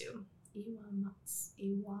 Iwamatsu.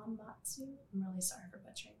 Iwamatsu. I'm really sorry for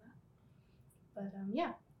butchering that. But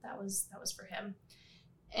yeah, that was for him,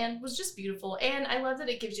 and was just beautiful. And I love that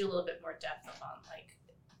it gives you a little bit more depth on like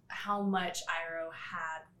how much Iroh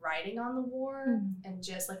had riding on the war, and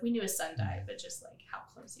just like we knew his son died, but just like how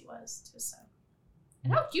close he was to his son,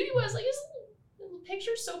 and how cute he was. Like his little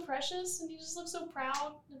picture's so precious, and he just looked so proud.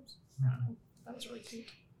 I don't know. That was really cute.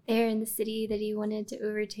 There in the city that he wanted to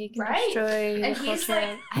overtake and Right. destroy. And the he's culture.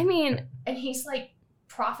 like- I mean, And he's like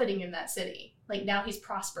profiting in that city. Like now he's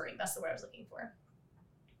prospering. That's the word I was looking for.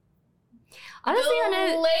 honestly, the on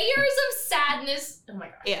a layers of sadness. Oh my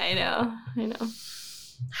gosh. yeah, I know.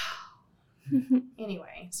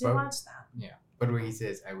 Anyway, so But- watch that. But when he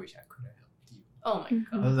says, I wish I could have helped you, Oh my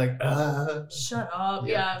I god. was like, Shut up.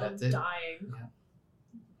 Yeah, Yeah, I'm that's it. dying.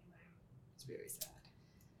 it's very sad.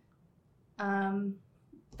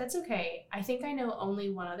 That's okay. I think I know only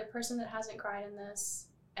one other person that hasn't cried in this,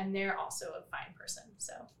 and they're also a fine person,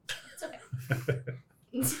 so it's okay.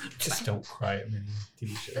 It's Just fine. don't cry at many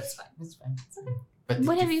TV shows. That's fine. It's fine. It's okay. But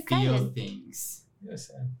What did have you cried feel in? things? Yes,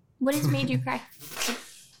 sad. What has made you cry?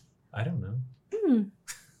 I don't know. Hmm.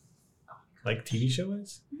 Like TV show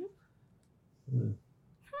is? Mhm. Mm.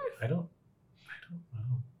 I don't know.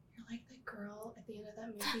 You're like the girl at the end of that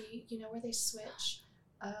movie, you know, where they switch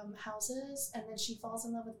houses, and then she falls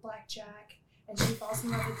in love with Blackjack, and she falls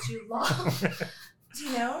in love with Jude Law. Do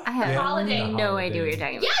you know? I have Yeah. Holiday. The no idea what you're Holiday.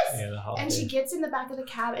 talking about. Yes! Yeah, the holiday. And she gets in the back of the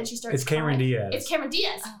cab and she starts It's Cameron crying. Diaz. It's Cameron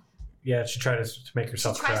Diaz. Oh. Yeah, she tried to make She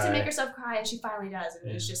herself tries cry. to make herself cry, and she finally does, and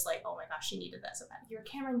it's Yeah. just like, oh my gosh, she needed that so bad. You're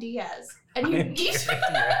Cameron Diaz, and you I'm need to,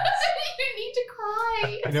 Cameron Diaz. you need to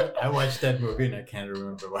cry. You know, I watched that movie and I can't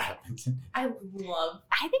remember what happened. I love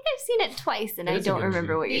I think I've seen it twice and It I is a don't good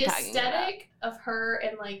remember movie. what the you're talking about. aesthetic of her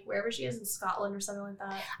and like wherever she is in Scotland or something like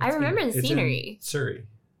that. I remember the It's in scenery. Surrey.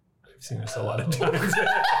 I've seen this a lot of times.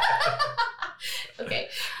 Okay,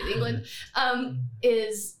 in England,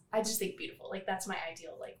 is I just think beautiful. Like that's my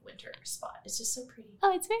ideal like winter spot. It's just so pretty.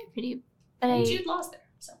 Oh, it's very pretty. But And I, Jude Law's there,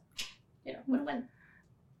 so you know, win-win.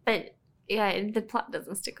 but yeah, the plot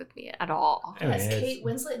doesn't stick with me at all. I mean, Yes, it's- Kate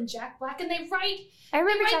Winslet and Jack Black, and they write I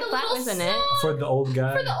remember write Jack the Black little was in it. song For the old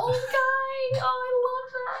guy. for the old guy.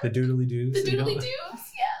 Oh, I love The doodly doos. that. The Doodly Doos.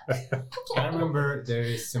 Yeah. I remember there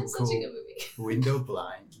is some That's cool such a good movie. window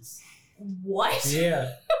blinds. What?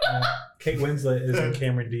 Yeah. Kate Winslet is in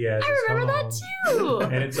Cameron Diaz's I remember home. that too.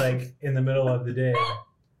 And it's like in the middle of the day.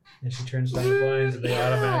 And she turns down the blinds and they Yeah.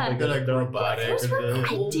 automatically They're like they're robotic. Those were I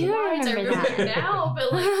cool do lines. I remember remember that. now,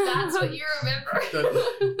 but like that's what you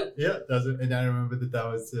remember. Yeah, that's it. And I remember that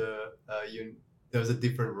was there was a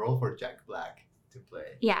different role for Jack Black. to play.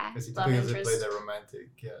 Yeah. Because he Love typically interest. play the romantic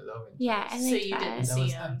love interest. Yeah, I So like you that. didn't That see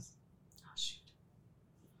was him. nice. Oh shoot!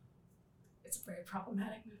 It's a very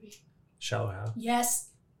problematic movie. Shallow Hal. Yes.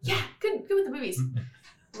 Yeah. Good with the movies.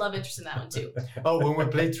 Love interest in that one too. Oh, when we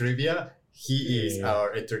play trivia, he is Yeah.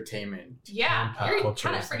 our entertainment. Yeah, Pop you're culture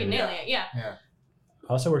kind of is freaking the- nailing it. Yeah. Yeah.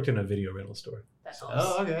 I also worked in a video rental store. That's all.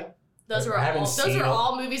 Oh, okay. Those were I haven't all. Those seen are all-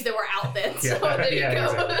 all movies that were out then. So Yeah, there you yeah, go.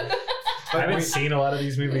 exactly. I haven't seen a lot of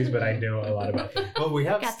these movies, but I know a lot about them. Well, we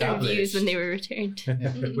have Got the reviews established. when they were returned.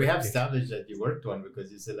 Yeah, we have established that you worked one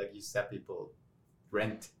because you said like you said people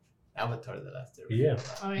rent Avatar the last day. Yeah.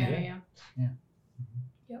 Oh yeah. Yeah.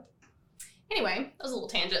 Yep. Anyway, that was a little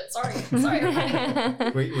tangent. Sorry.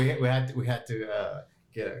 Sorry. We had to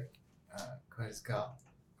get a what is it called,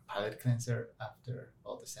 palate cleanser after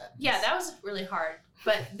all the sadness. Yeah, that was really hard.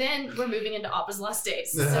 But then we're moving into Appa's Last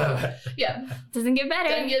Days. So yeah. Doesn't get better.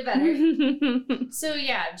 Doesn't get better. So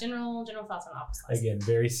yeah, general thoughts on Appa's Last Days. Again,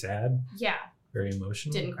 very sad, Yeah. very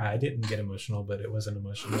emotional. Didn't cry. I didn't get emotional, but it was an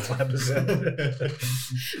emotional episode.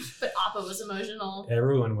 But Appa was emotional.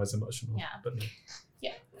 Everyone was emotional. Yeah. But me.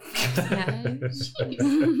 Jeez.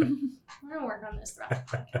 We're gonna work on this throughout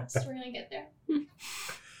the podcast. We're gonna get there. I'm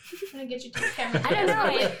gonna get you to the camera. I don't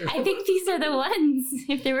know. I think these are the ones.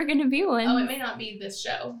 If there were going to be one. Oh, it may not be this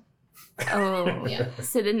show. Oh, Yeah.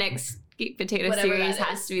 So the next Geek Potato Whatever series that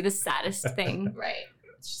has is. to be the saddest thing. Right.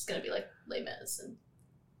 It's just gonna be like Les Mis and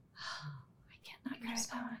I can't not cry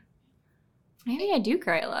about one. Maybe I do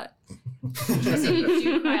cry a lot. you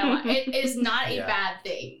do cry a lot. It is not a Yeah. bad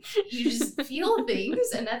thing. You just feel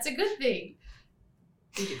things, and that's a good thing.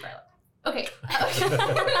 You do cry a lot. Okay.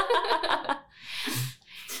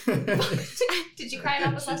 Did you cry in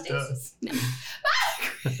Appa's Last Days? No.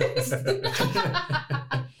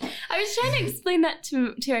 I was trying to explain that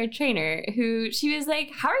to our trainer, who she was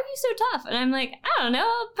like, "How are you so tough?" And I'm like, "I don't know.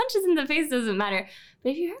 Punches in the face doesn't matter.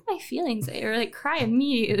 But if you hurt my feelings, or like cry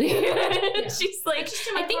immediately." She's like, Just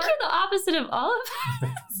in my "I think heart. you're the opposite of all of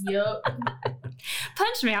us. Yup.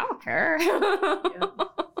 Punch me, I don't care."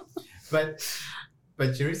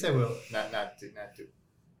 But Teresa will not to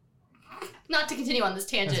Not to continue on this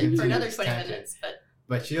tangent for Continue another this 20 tangent. minutes, but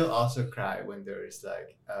But she'll also cry when there is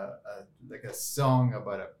like a song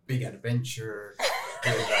about a big adventure. with,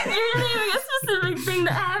 You're naming a specific thing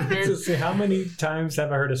that happened. So how many times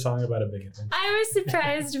have I heard a song about a big adventure? I was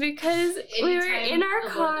surprised because we were Anytime in our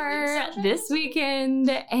the Lord of the car Rings soundtrack this weekend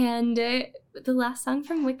and the last song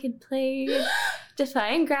from Wicked played,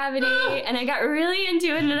 Defying Gravity, and I got really into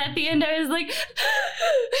it, and at the end I was like,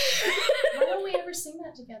 why don't we ever sing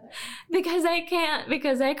that together? because I can't,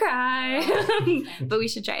 because I cry. Okay. But we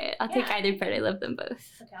should try it. I'll take Yeah. either part. I love them both.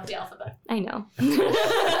 Okay, I'll be alphabet. I know.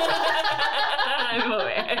 I'm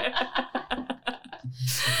aware.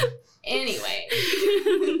 Anyway,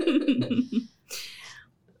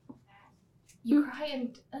 you cry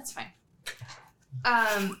and that's fine.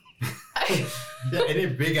 yeah, any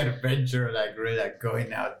big adventure, like really like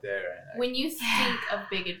going out there. And, like, When you think of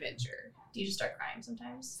big adventure, do you just start crying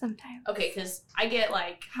sometimes? Sometimes. Okay, because I get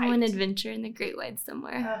like I want hyped. adventure in the great wide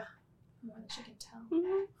somewhere. More than you can tell.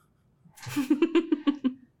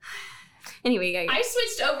 Anyway, I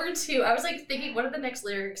switched over to, I was like thinking, what are the next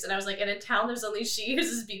lyrics? And I was like, in a town there's only she who's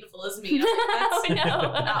as beautiful as me. And I was like, that's Oh,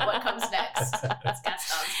 no. not what comes next. That's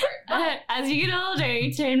Gaston's part. As you get older,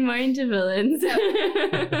 you turn more into villains.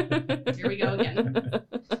 Here we go again.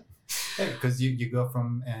 because you go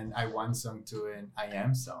from an I Want song to an I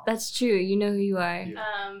Am song. That's true. You know who you are.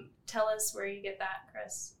 Yeah. Tell us where you get that,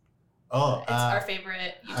 Chris. Oh, It's our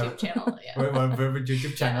favorite YouTube channel. Yeah. our favorite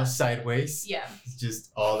YouTube channel, Sideways. Yeah. It's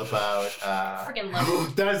just all about. Freaking love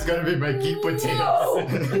it. That's gonna be my geek No.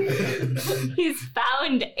 potatoes. He's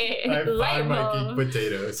found it. I Light found my bulb. geek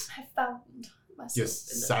potatoes. I found myself.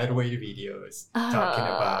 Just in the- sideways videos Ah. talking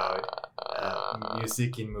about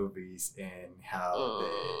music in movies and how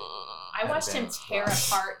I watched him advanced tear plot.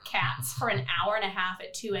 apart Cats for an hour and a half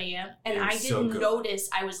at 2 a.m. And It I was so didn't good. notice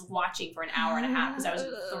I was watching for an hour and a half because I was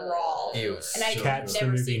enthralled. It was And I so Cats, good. the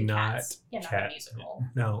never movie, seen not Cats. Yeah, not Cat. the musical.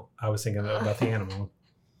 No, I was thinking about the animal.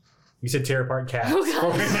 You said tear apart cats. Oh,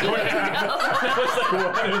 God. I was like,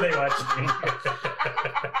 what are they watching?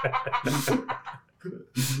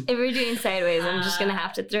 If we're doing Sideways, I'm just gonna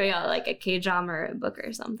have to throw out like a K-drama or a book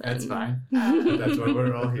or something. That's fine. Um, That's what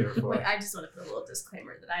we're all here for. Wait, I just want to put a little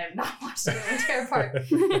disclaimer that I have not watched anyone tear apart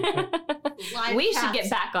live We should Cats. get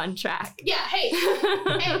back on track. Yeah, hey,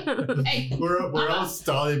 hey. We're all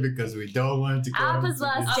stalling because we don't want to go. Appa's into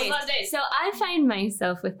Last this- Days. Last Days. So I find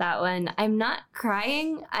myself with that one. I'm not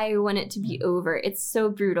crying. I want it to be over. It's so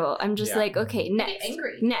brutal. I'm just Yeah. like, okay, I get next.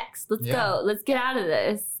 angry. Next. Let's Yeah. go. Let's get out of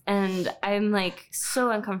this. And I'm like so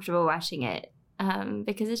uncomfortable watching it.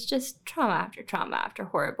 because it's just trauma after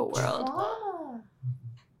horrible world. Drama.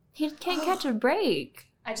 He can't catch a break.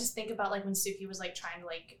 I just think about like when Suki was like trying to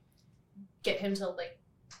like get him to like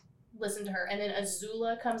listen to her, and then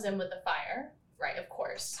Azula comes in with the fire, right? Of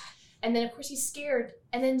course. And then of course he's scared,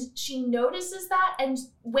 and then she notices that and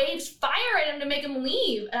waves fire at him to make him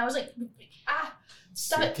leave. And I was like,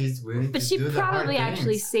 stop it. But she probably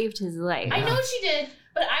actually saved his life. I know she did,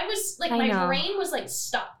 but I was like, my brain was like,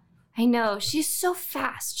 stop. I know. She's so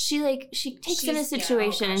fast. She takes in a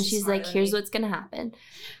situation and she's like, here's what's gonna happen.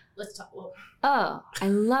 Let's talk. Well, oh, I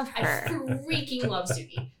love her. I freaking love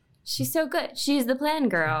Suki. She's so good. She's the plan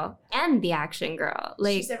girl and the action girl.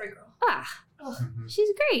 Like, she's every girl. She's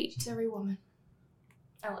great. She's every woman.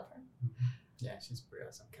 I love her. Yeah, she's a pretty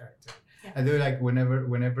awesome character. Yeah. I do like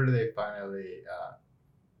whenever they finally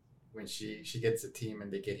when she gets the team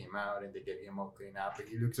and they get him out and they get him all cleaned up and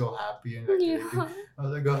he looks all happy and like Yeah. I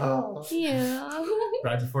was like, oh Yeah.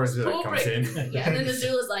 right before Azula comes in. Yeah, and then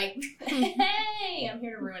Azula's like, hey, I'm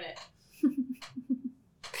here to ruin it.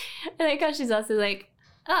 I like how she's also like,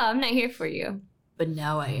 oh, I'm not here for you. But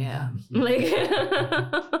now I am. Like,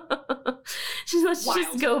 let's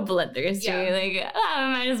just go bloodthirsty. Yeah. Like,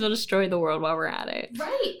 I might as well destroy the world while we're at it.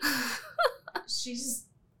 Right. She just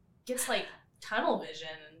gets like tunnel vision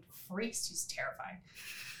and freaks. She's terrifying.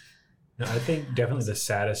 No, I think definitely the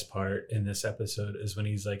saddest part in this episode is when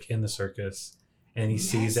he's like in the circus and he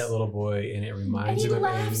sees that little boy and it reminds him of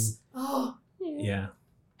Aang. Oh. Yeah.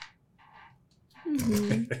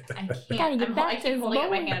 Mm-hmm. I Gotta can't. get back I to keep his holding up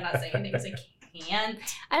my boy. hand and not saying anything because I can't.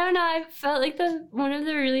 I don't know. I felt like one of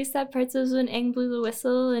the really sad parts was when Aang blew the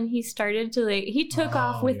whistle and he started to he took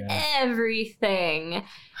off with everything.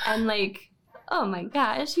 And like, oh my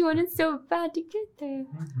gosh, he wanted so bad to get there.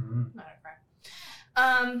 Not a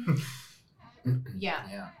cry. Yeah.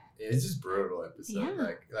 Yeah, it's just brutal episode.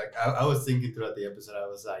 Yeah. Like I was thinking throughout the episode, I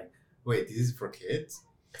was like, wait, this is for kids?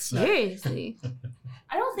 Seriously.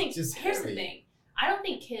 I don't think. Just Here's heavy. the thing. I don't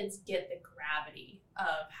think kids get the gravity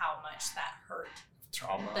of how much that hurt.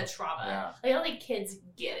 Trauma. The trauma. Yeah. Like, I don't think kids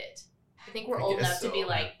get it. I think we're I old guess enough to so, be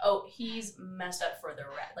like, oh, he's messed up for the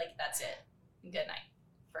rest. Like, that's it. Good night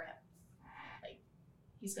for him. Like,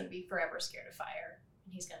 he's gonna be forever scared of fire,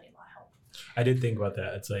 and he's gonna need a lot of help. I did think about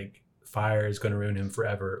that. It's like fire is going to ruin him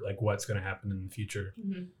forever. Like what's going to happen in the future?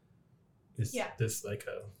 Mm-hmm. Is Yeah. this like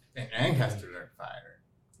a And Aang has to learn fire.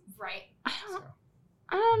 Right. I So.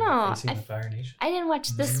 don't know. facing the Fire Nation? I didn't watch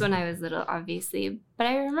this when I was little, obviously, but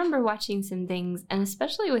I remember watching some things, and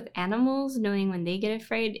especially with animals, knowing when they get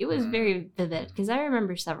afraid, it was very vivid because I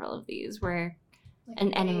remember several of these where Like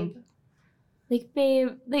an animal, like Babe,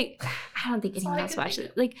 like I don't think That's all anyone I else could watched think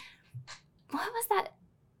it. Like, what was that?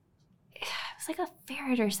 It was like a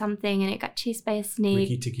ferret or something, and it got chased by a snake.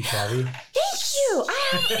 Ricky Tikki Tavi? Thank you.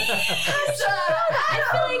 I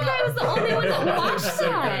feel like I was the only one that watched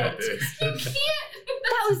that.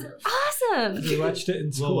 That was awesome. We watched it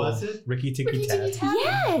in school. What was it? Ricky Tikki Ricky Tikki Tavi. Tavi.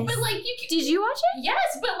 Yes. But like, you Did you watch it?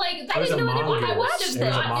 Yes, but like, It that was didn't a know what mongoose. I watched It it was a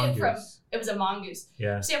gotten it from. mongoose. It was a mongoose.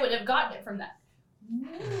 Yeah. See, I would have gotten it from that.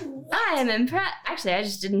 I am impressed. Actually, I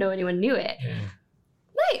just didn't know anyone knew it. Yeah.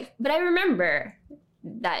 Nice. But I remember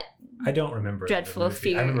that. I don't remember Dreadful the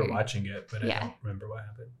movie. I remember fear. watching it, but Yeah. I don't remember what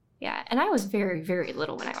happened. Yeah. And I was very, very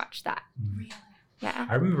little when I watched that. Really? Yeah.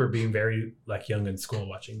 I remember being very like young in school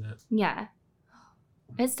watching that. Yeah.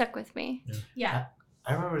 It stuck with me. Yeah.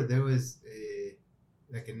 I remember there was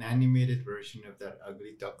like an animated version of that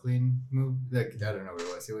Ugly Duckling movie. Like I don't know what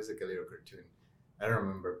it was. It was like a little cartoon. I don't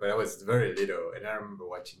remember, but I was very little, and I remember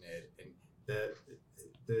watching it. And the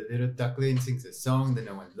little duckling sings a song that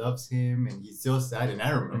no one loves him, and he's so sad. And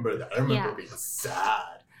I remember that. I remember Yeah. being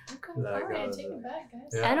sad. Okay. Like, All right, I take was it back, guys.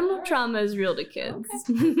 Yeah. Animal All right. trauma is real to kids.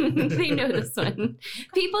 They know this one.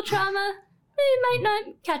 People trauma, they might not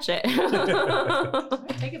catch it. All right,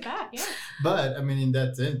 take it back. Yeah. But I mean, in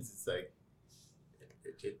that sense, it's like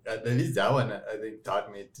at least that one I think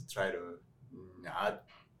taught me to try to not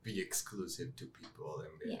be exclusive to people and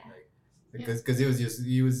be Yeah. like because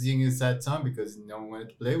he was singing a sad song because no one wanted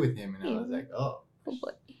to play with him, and I was like, oh Oh,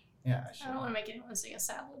 boy. yeah, I don't want to make anyone sing a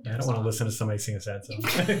sad little Yeah, I don't want to listen to somebody sing a sad song.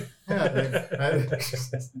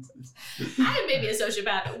 I'm maybe a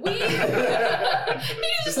sociopath.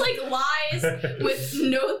 He just like lies with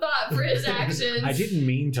no thought for his actions. I didn't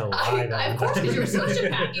mean to lie. Of course, because you're a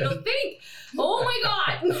sociopath. You don't think. Oh my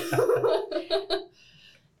god.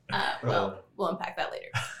 Well, we'll unpack that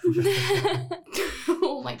later.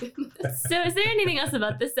 Oh my goodness. So, is there anything else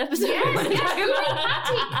about this episode? Yes, we wanna yes, talk Guru about?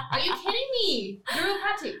 Pati. Are you kidding me? Guru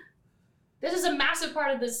Pati. This is a massive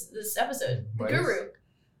part of this episode. The What is- Guru.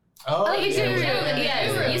 Oh, Like a yeah, guru. yeah,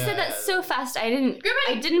 Yes. yeah, You said that so fast. I didn't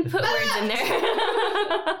put words in there.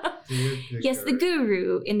 Yes, the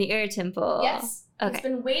guru in the air temple. Yes. Okay. It's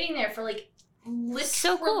been waiting there for like literally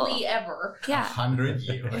So cool. ever. Yeah. 100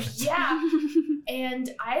 years. Yeah. And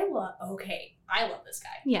I love this guy.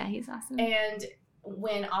 Yeah, he's awesome. And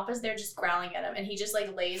when Appa's there just growling at him and he just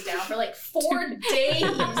like lays down for like 4 days.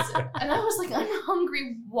 And I was like, I'm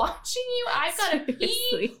hungry watching you. I've got to pee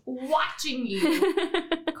Seriously. watching you.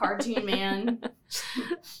 Cartoon man.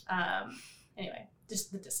 Anyway,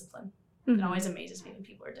 just the discipline. It Mhm. always amazes me when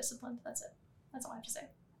people are disciplined. That's it. That's all I have to say.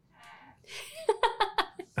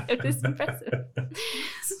 It was impressive.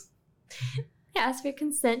 He asked for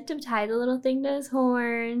consent to tie the little thing to his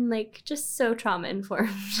horn, like just so trauma informed.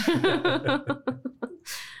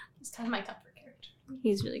 He's kind of my comfort character.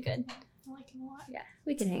 He's really good. I like him a lot. Yeah,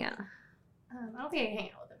 we can hang out. I don't think I'd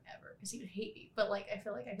hang out with him ever because he would hate me. But like, I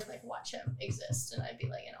feel like I could like watch him exist and I'd be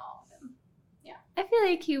like in awe of him. I feel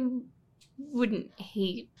like he wouldn't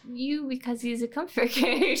hate you because he's a comfort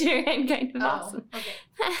character and kind of awesome. Okay.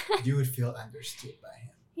 You would feel understood by him.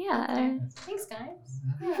 Yeah. Thanks, guys.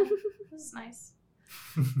 Yeah, this is nice.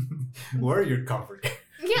 We're your comfort.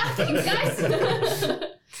 Yeah, thanks, guys.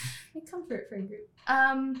 My comfort friend group.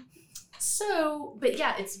 So, but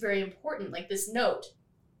yeah, it's very important. Like this note,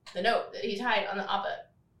 the note that he tied on the Appa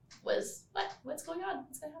was what? What's going on?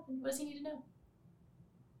 What's going to happen? What does he need to know?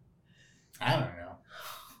 I don't know.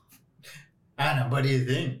 Anna, what do you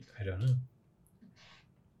think? I don't know.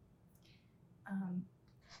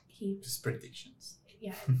 He, Just predictions.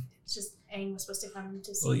 yeah, it's just Aang was supposed to come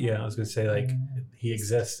to see. Well, yeah, him. I was gonna say like he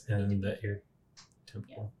exists in the air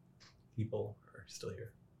temple. People are still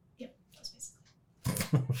here. Yep, that's basically.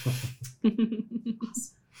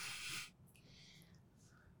 Awesome.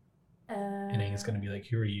 And Aang's gonna be like,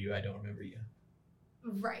 "Who are you? I don't remember you."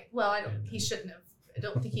 Right. Well, I don't. He shouldn't have. I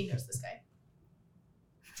don't think he knows this guy.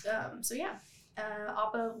 So yeah,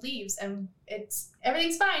 Appa leaves, and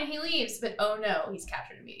everything's fine. He leaves, but oh no, he's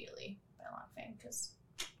captured immediately by Longfang because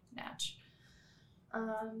Natch.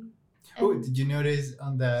 Oh, did you notice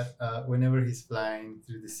on that whenever he's flying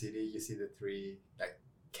through the city, you see the 3 like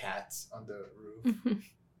cats on the roof?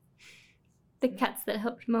 The cats that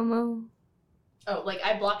helped Momo. Oh, like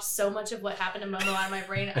I blocked so much of what happened to Momo out of my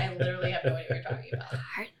brain. I literally have no idea what you're talking about.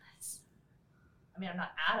 Heartless. I mean, I'm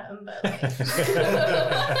not Adam, but like,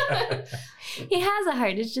 He has a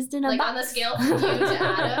heart. It's just in a like box. on the scale from you to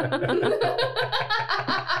Adam,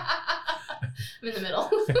 I'm in the middle.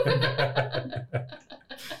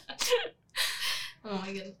 Oh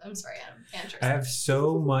my goodness. I'm sorry, Adam. Andrew. I have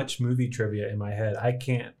so much movie trivia in my head. I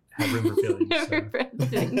can't have room for feelings. So.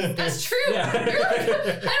 That's true. Yeah. You're like, I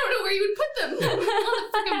don't know where you would put them on the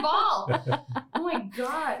freaking ball. Oh my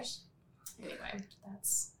gosh. Anyway,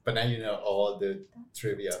 that's. But now you know all the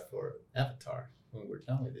trivia for Avatar when we're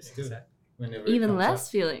done with this too. Exactly. Whenever it Even comes less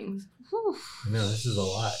up. feelings. Whew. No, this is a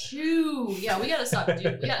lot. Shoo. Yeah, we gotta stop,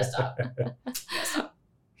 dude. We gotta stop.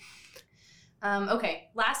 Okay,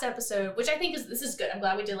 last episode, which I think this is good. I'm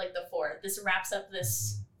glad we did like the 4. This wraps up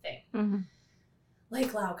this thing. Mhm.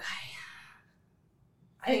 Lake Lao Kai.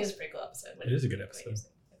 I think it's a pretty cool episode. It is a good episode.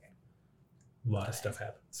 Okay. A lot of stuff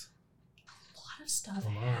happens. A lot of stuff A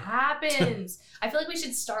lot. happens. I feel like we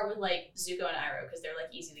should start with like Zuko and Iroh because they're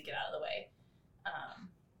like easy to get out of the way.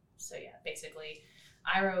 So yeah, basically,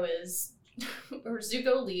 Iroh is or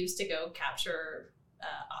Zuko leaves to go capture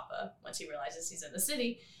Appa once he realizes he's in the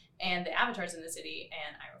city, and the Avatar's in the city,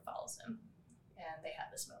 and Iroh follows him, and they have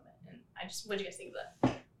this moment. And what do you guys think of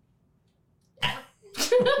that?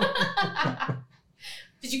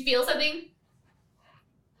 Did you feel something?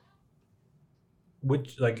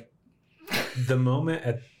 Which, like, the moment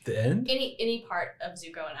at the end? Any part of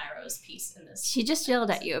Zuko and Iroh's piece in this? She just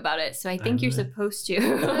yelled at you about it, so I think you're supposed to.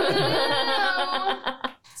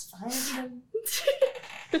 It's fine.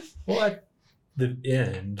 Well, at the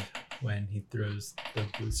end, when he throws the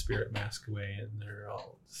blue spirit mask away and they're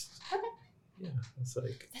all just... Okay. Yeah, it's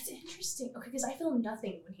like... That's interesting. Okay, because I feel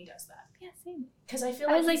nothing when he does that. Yeah, same. Because I feel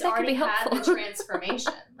I like was like, he's that could already be had the helpful.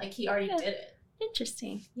 transformation. Like he already Yeah. did it.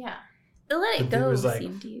 Interesting. Yeah. The let it But it go was like-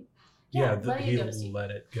 seemed deep. Yeah, letting he it go to sea.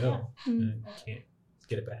 let it go. Mm-hmm. And can't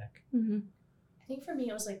get it back. Mm-hmm. I think for me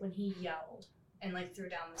it was like when he yelled and like threw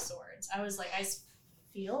down the swords. I was like, I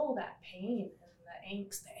feel that pain and the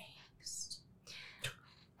angst.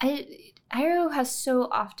 Iroh has so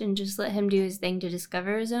often just let him do his thing to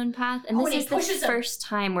discover his own path, and Oh, this and he is the pushes him. first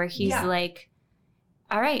time where he's Yeah. like,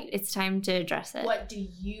 "All right, it's time to address it." What do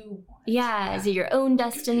you want? Yeah, is it your own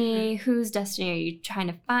destiny? Whose destiny are you trying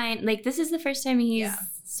to find? Like, this is the first time he's... Yeah.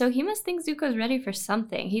 So he must think Zuko's ready for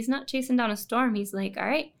something. He's not chasing down a storm. He's like, all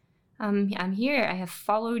right, I'm here. I have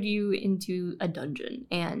followed you into a dungeon,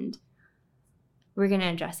 and we're going to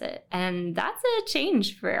address it. And that's a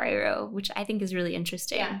change for Iroh, which I think is really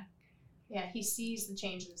interesting. Yeah, he sees the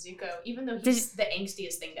change in Zuko, even though he's the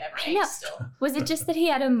angstiest thing to ever I know. angst still. Was it just that he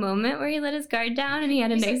had a moment where he let his guard down and he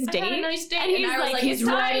had a nice date? I had a nice date. And he's I was like, he's he's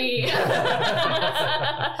ready.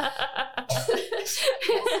 Yes,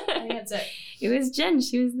 I think that's it. It was Jen.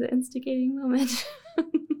 She was the instigating moment.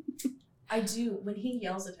 I do. When he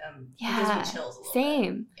yells at him, it Yeah, gives me chills a little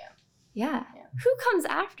same. bit. Yeah. Yeah. Who comes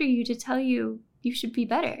after you to tell you you should be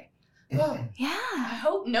better? I Yeah.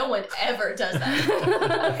 hope no one ever does that.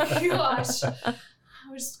 Oh my gosh. I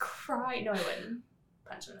would just cry. No, I wouldn't.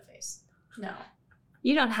 Punch him in the face. No.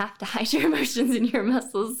 You don't have to hide your emotions in your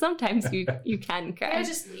muscles. Sometimes you can cry. I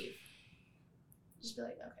just leave. Just be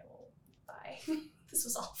like, okay, well, bye. This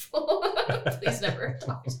was awful. Please never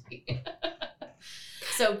talk to me.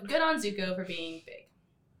 So good on Zuko for being big.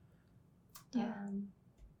 Yeah.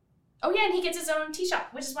 Oh yeah, and he gets his own tea shop,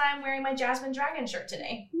 which is why I'm wearing my Jasmine Dragon shirt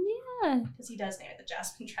today. Yeah. Because he does name it the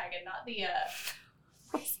Jasmine Dragon, not the he had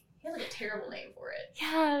like a terrible name for it.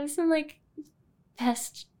 Yeah, some like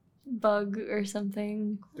pest bug or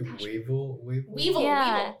something. The Weevil? Weevil,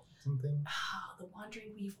 Yeah. Weevil. Something? Oh, the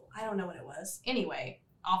Wandering Weevil. I don't know what it was. Anyway,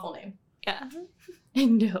 awful name. Yeah. I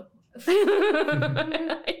know.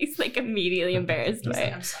 He's like immediately embarrassed He's by like,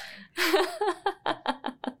 it. I'm sorry.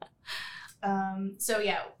 So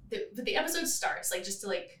yeah, the episode starts like just to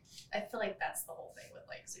like, I feel like that's the whole thing with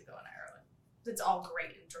like Zuko and Iroh. It's all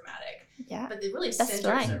great and dramatic, Yeah. but it really Best centers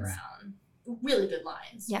lines. around really good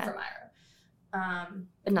lines Yeah. from Iroh.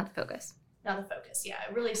 But not the focus. Now the focus, yeah,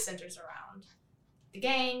 it really centers around the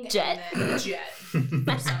gang Jet. and then Jet for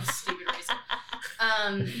some stupid reason.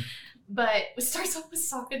 But it starts off with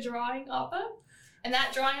Sokka drawing Appa. And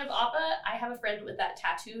that drawing of Appa, I have a friend with that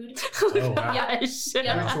tattooed. Oh, wow. Gosh.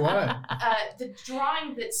 Yeah. Which one? The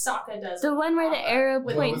drawing that Sokka does. The one where the arrow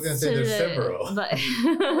With- Well, I points was gonna say to there's the several. But The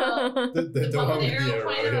one one with the with the arrow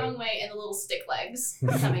pointing the arrow. wrong way and the little stick legs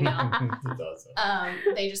coming out. That's awesome.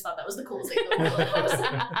 They just thought that was the coolest thing in the world.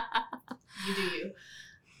 You do you.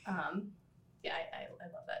 Yeah, I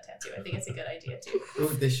love that tattoo. I think it's a good idea too. Oh,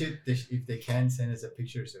 they should, if they can, send us a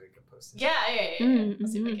picture so we can post it. Yeah. Mm,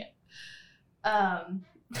 Let's see if I can.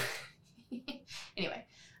 Anyway,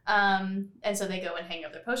 and so they go and hang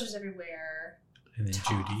up their posters everywhere. And then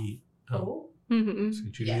Toph. Judy. Oh. Mhm. So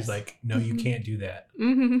Judy's Yes. like, no, you can't do that.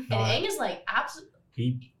 Mhm. And Not- Aang is like, absolutely.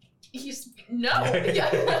 he He's no. Yeah.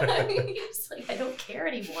 He's like, I don't care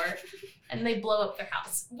anymore. And they blow up their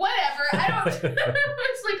house. Whatever. I don't.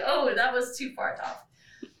 It's like, oh, that was too far off.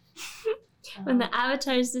 When the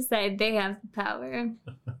avatars decide they have the power,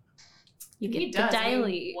 you He get does. to I mean,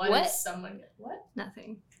 dilate. what is someone? What?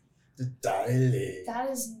 Nothing. The dilate. That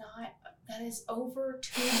is not. That is over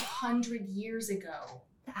 200 years ago.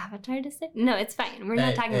 The avatar decide? No, it's fine. We're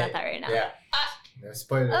not talking about that right now. Yeah. No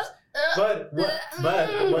spoilers. But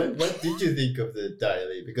what did you think of the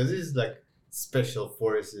dilate? Because it's like special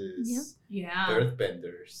forces, Yeah.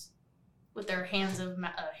 earthbenders. With their hands of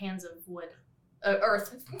wood,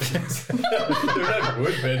 earth. They're not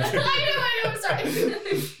woodbenders. I know. I'm sorry.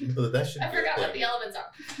 Oh, that should I be forgot a what thing. the elements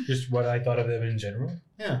are. just what I thought of them in general.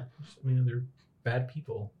 Yeah. I mean, they're bad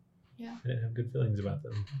people. Yeah. I didn't have good feelings about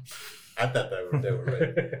them. I thought they were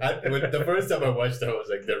really. The first time I watched that, I was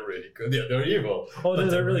like, they're really good. Yeah, they're evil. Oh, no, But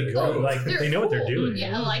they're really good. cool. Like They're they know what they're cool. doing.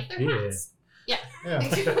 Yeah, I like their Yeah. hats. Yeah. Yeah. I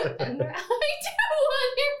do. And they're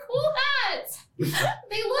cool hats. They look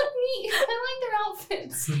neat. I like their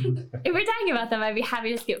outfits. If we're talking about them, I'd be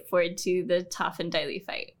happy to skip forward to the Toph and Diley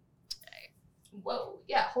fight. Whoa.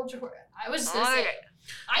 Yeah, hold your horse. I was just gonna say.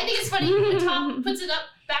 I think it's funny when Tom puts it up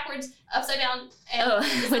backwards, upside down, and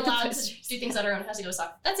is with the allowed to posters. do things on her own. Has to go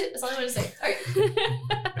sock. That's it. That's all I want to say. All right.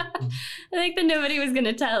 I think that nobody was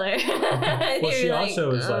gonna tell her. Well, They she were also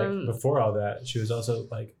was like, um, before all that, she was also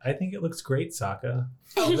like, I think it looks great, Sokka.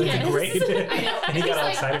 Oh, It looks Yes. great. I know. And he got all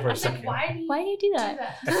He's excited for a he's like, second. why do you Why do you do do that?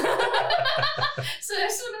 that? So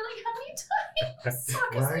that's when they're like, how many times?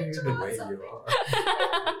 Sokka's Why are like, you the draw way something. you are?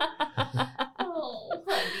 Oh,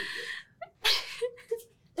 honey.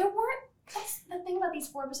 There weren't. That's the thing about these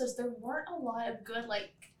 4 episodes. There weren't a lot of good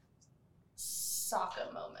like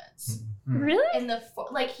Sokka moments. Really? In the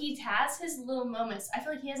like, he has his little moments. I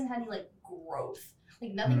feel like he hasn't had any like growth.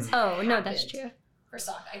 Like nothing's. Oh no, that's happened true. For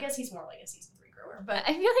Sokka, I guess he's more like a season 3 grower, but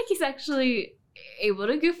I feel like he's actually able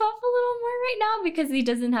to goof off a little more right now because he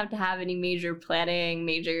doesn't have to have any major planning,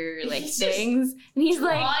 major like He's just things. And he's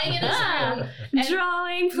like drawing in his room. And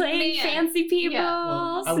drawing, playing man, fancy people,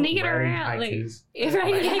 Well, I would sneaking Writing around. Like, haikus.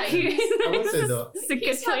 writing Writing haikus. I would say though, This is a good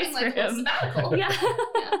He's having place like for a him. sabbatical. Yeah.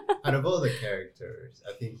 out of all the characters,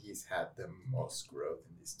 I think he's had the most growth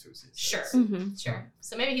in these 2 seasons. Sure. Mhm. Sure.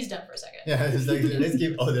 So maybe he's done for a second. Yeah, it's like let's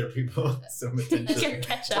give other people some That's attention. true.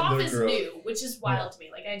 Catch up. Toph Their is growth. new, which is wild to me.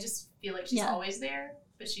 Like I just feel like she's Yeah. always there,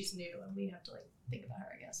 but she's new, and we have to like think about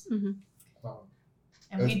her, I guess. Wow.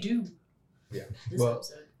 And we do. Yeah. This Well,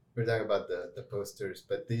 episode. We're talking about the posters,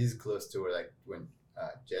 but these close to were like when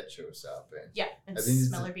Jet shows up, and Yeah, and I think this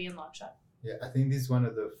is- Smellerby and Longshot. yeah, I think this is one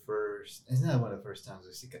of the first. It's not one of the first times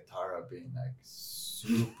we see Katara being like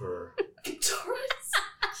super.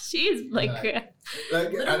 She's like,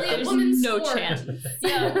 Like, Literally I- a there's woman's no sport. chance.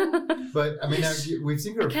 Yeah. but I mean, we've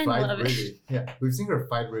seen her kinda fight love it. really. Yeah, we've seen her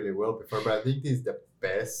fight really well before, but I think this is the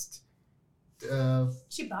best.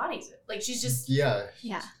 She bodies it. Like she's just Yeah,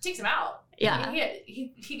 yeah. takes him out. Yeah. I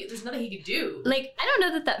mean, he there's nothing he could do. Like, I don't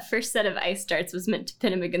know that first set of ice darts was meant to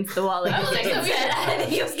pin him against the wall. Like, I was like, I said. I think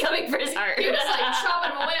he was coming for his heart. He was like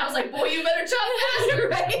chopping him away. I was like, boy, you better chop faster,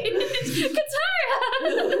 right?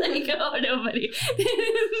 Katara! Like, oh, nobody.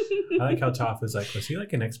 I like how Toph is like, was he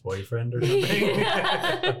like an ex-boyfriend or something?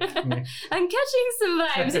 I'm catching some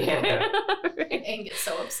vibes here. And gets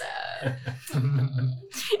so upset.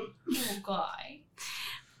 Oh, guy.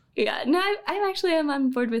 Yeah, no, I'm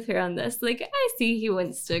on board with her on this. Like, I see he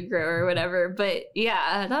wants to grow or whatever, but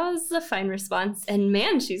yeah, that was a fine response. And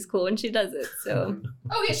man, she's cool when she does it. So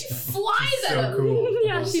Oh yeah, she flies She's at so him. cool.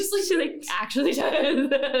 yeah, It's she's just she like actually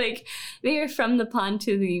does. Like, they are from the pond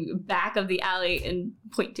to the back of the alley and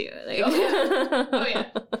point to it. Like, Oh yeah.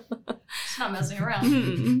 She's not messing around.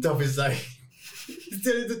 Mhm. Toph is like, he's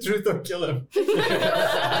telling the truth or kill him.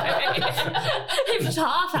 If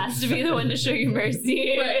Toph has to be the one to show you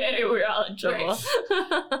mercy, Right. we're all in trouble.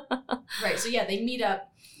 Right, so yeah, they meet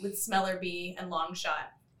up with Smellerby and Longshot,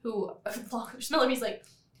 who Smellerby's like,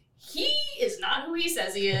 he is not who he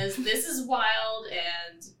says he is. This is wild,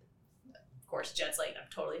 and of course Jet's like, I'm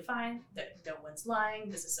totally fine. No one's lying.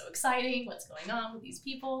 This is so exciting. What's going on with these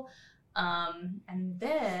people? And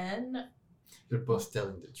then They're both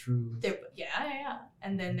telling the truth. yeah.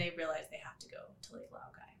 And then they realize they have to go to Lake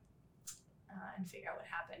Laogai and figure out what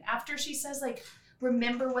happened. After she says, like,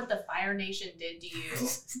 remember what the Fire Nation did to you.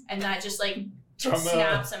 And that just, like, Trauma.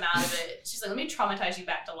 snaps him out of it. She's like, let me traumatize you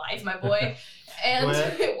back to life, my boy. And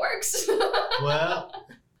Well- it works. Well,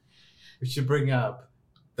 we should bring up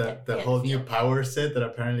the Yeah, whole new feel. power set that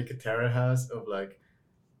apparently Katara has of like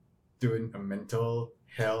doing a mental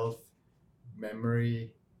health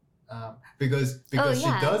memory, because yeah. she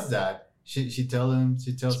does that. She tells him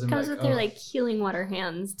She comes with like, her oh, like healing water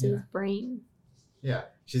hands to Yeah. his brain. yeah.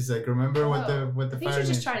 She's like, remember what the I think fire she's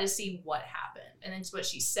just nation- trying to see what happened. And then what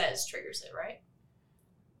she says triggers it, right?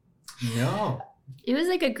 No. It was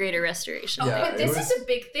like a greater restoration. Oh, Yeah, but it this was- is a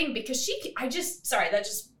big thing because that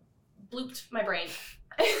just blooped my brain.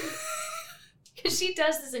 Because she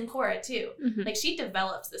does this in Korra too. Mhm. Like she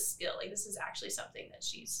develops this skill. Like this is actually something that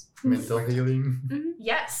she's. Mental healing.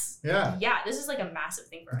 Yes. Yeah. Yeah. This is like a massive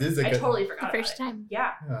thing for her. This is like I a- totally The forgot first about it. time.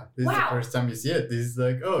 Yeah. Yeah. This is the Wow. first time you see it. This is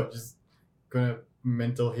like, oh, just gonna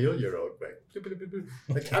mental heal your own. Like, bloop, bloop, bloop, bloop.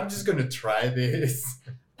 Like I'm just gonna try this.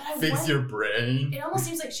 But I Fix wonder- your brain. It almost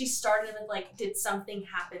seems like she started with like, did something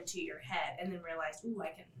happen to your head, and then realized, ooh, I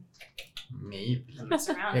can Maybe. mess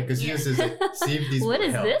around. Yeah, because here. he was like, see if these What will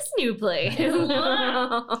is help. this new place? Yeah,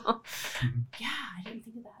 I didn't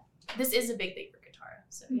think of that. This is a big thing for Katara.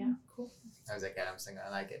 So yeah, cool. I was like, Adam's gonna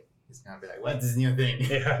like it. He's gonna be like, what's this new thing?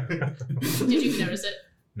 Yeah. Did you notice it?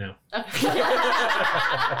 No. Okay.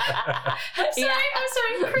 I'm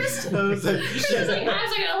sorry, Chris. I was like, Chris was like, I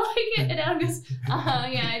was not gonna like it, and Adam goes,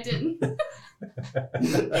 yeah, I didn't.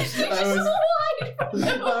 Which is I was- so wide.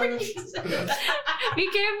 No reason. Be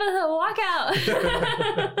careful, walk out.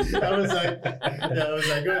 I was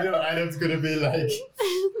like, oh no, Adam's gonna be like,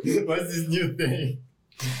 what's this new thing?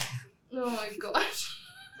 Oh my gosh.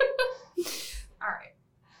 All right.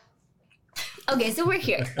 Okay, so we're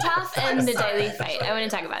here. Toph and the sorry. Daily fight. I want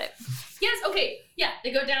to talk about it. Yes, okay. Yeah,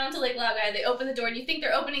 they go down to Lake Laogai, they open the door, and you think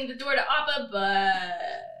they're opening the door to Appa, but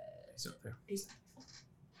He's up there. he's not.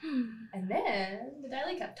 And then the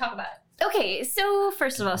Daily come. Talk about it. Okay, so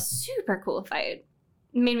first of all, super cool fight.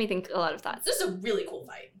 Made me think a lot of thoughts. This is a really cool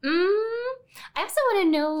fight. I also want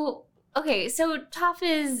to know. Okay, so Toph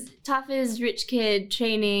is rich kid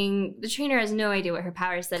training. The trainer has no idea what her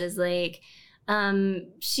power set is like.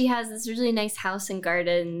 She has this really nice house and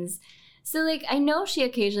gardens. So like, I know she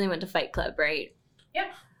occasionally went to Fight Club, right?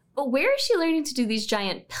 Yeah. but where is she learning to do these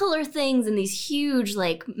giant pillar things and these huge,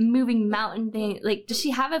 like, moving mountain things? Like, does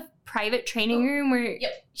she have a private training room where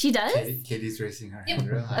she does? Katie's raising her hand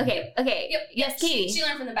real high. Okay. Yep. Yes, Katie. She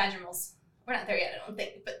learned from the Badger Moles. We're not there yet, I don't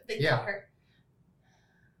think, but they taught her.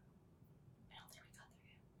 I don't think we got there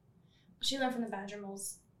yet. She learned from the Badger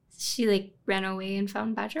Moles. She, like, ran away and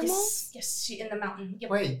found badger moles? Yes, she in the mountain.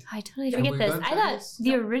 Yep. Wait. I totally Have forget we this. gone I through thought this?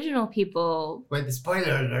 the original people... Wait, the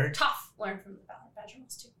spoiler alert. Toph learned from the Badger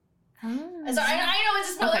Moles too. Oh. So I know it's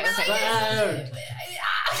a spoiler, Okay,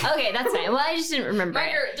 but Okay, that's fine. Well, I just didn't remember it.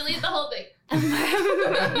 Marker, delete the whole thing.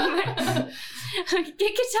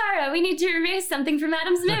 Get Katara. We need to erase something from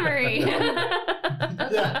Adam's memory.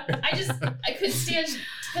 Yeah. I couldn't stand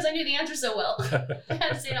because I knew the answer so well. I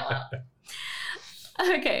had to say it out loud.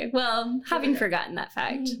 Okay, well, having forgotten that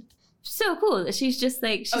fact, so cool that she's just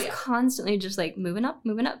like, she's constantly just like moving up.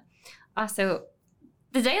 Also,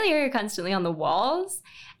 the Daily are constantly on the walls.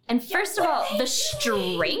 And first of all, the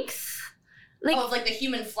strength. Like the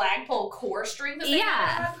human flagpole core strength that they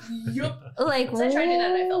have? Yup. Like, I tried to do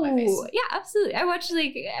that and I felt my face. Yeah, absolutely. I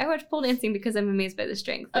watch pole dancing because I'm amazed by the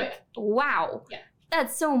strength. Like, wow. Yeah.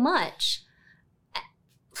 That's so much.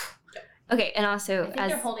 Okay, and also I think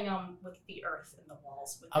they're holding on with the earth and the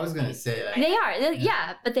walls. I was gonna say that. They are,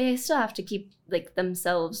 yeah, but they still have to keep like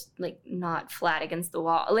themselves like not flat against the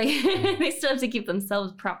wall. Like they still have to keep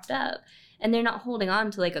themselves propped up, and they're not holding on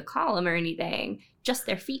to like a column or anything. Just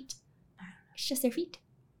their feet. It's just their feet.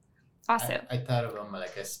 Also, I thought of him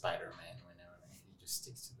like a Spider-Man whenever he just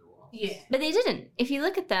sticks to the wall. Yeah, but they didn't. If you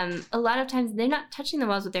look at them, a lot of times they're not touching the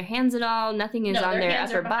walls with their hands at all. Nothing is on their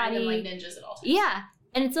upper body. Them like ninjas at all times. Yeah,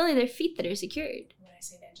 and it's only their feet that are secured. When I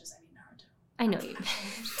say ninjas, I mean Naruto. I know you.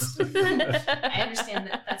 I understand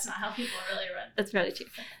that that's not how people really run. That's probably true.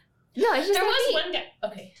 No, it's just there their was feet. one guy.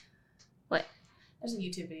 Okay. What? There's a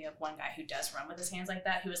YouTube video of one guy who does run with his hands like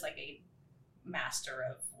that. Who was like a master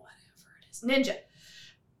of whatever it is, ninja.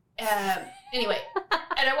 Anyway,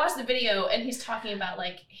 and I watched the video, and he's talking about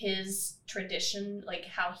like his tradition, like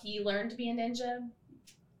how he learned to be a ninja.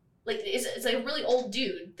 Like it's a really old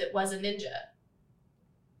dude that was a ninja.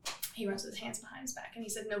 He runs with his hands behind his back, and he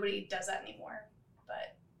said nobody does that anymore,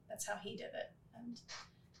 but that's how he did it, and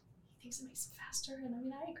he thinks it makes him faster. And I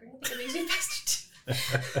mean, I agree. I think it makes me faster too.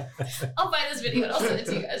 I'll find this video and I'll send it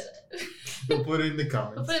to you guys. We'll put it in the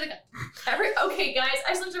comments. We'll put it in the Okay, guys,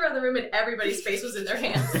 I looked around the room and everybody's face was in their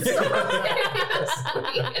hands.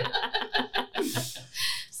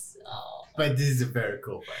 So. But this is a very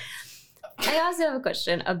cool part. I also have a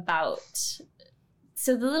question about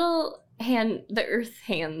so the little the earth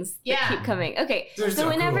hands that keep coming. Okay, They're so so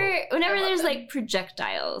whenever cool. there's like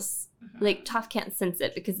projectiles, like Toph can't sense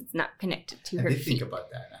it because it's not connected to I her did feet. think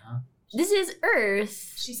about that, huh? This is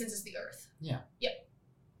Earth. She senses the earth. Yeah. Yep.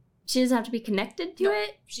 She doesn't have to be connected to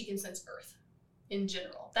it. She can sense earth in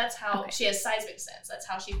general. That's how she has seismic sense. That's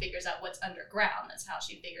how she figures out what's underground. That's how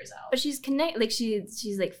she figures out. But she's like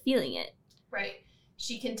she's like feeling it. Right.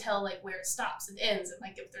 She can tell like where it stops and ends, and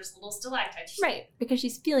like if there's little stalactites. Right, because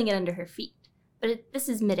she's feeling it under her feet. But this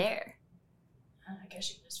is midair. I guess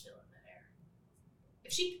she can just feel it in midair.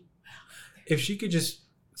 If she could just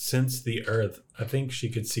sense the earth, I think she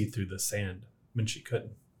could see through the sand when she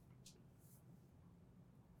couldn't.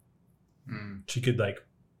 She could like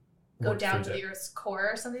go down to the earth's core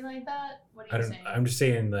or something like that. What are you saying? I'm just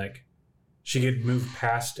saying like she could move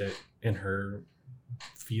past it in her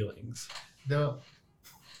feelings. No.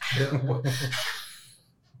 I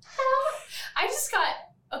just got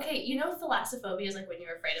you know thalassophobia is like when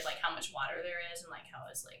you're afraid of like how much water there is and like how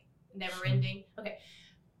it's like never ending. Okay.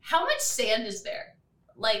 How much sand is there?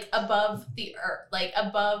 Like above the earth, like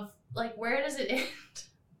above, like where does it end?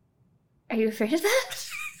 Are you afraid of that?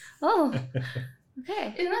 Oh,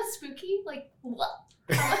 okay. Isn't that spooky? Like what?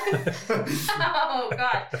 Oh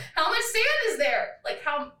god, how much sand is there? Like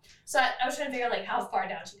how? So I was trying to figure out like how far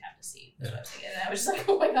down she'd have to see. That's what I was thinking. And I was just like,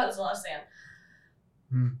 oh my god, there's a lot of sand.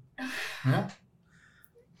 Yeah.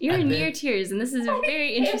 You're near tears, and this is a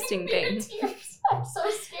very interesting thing. I'm so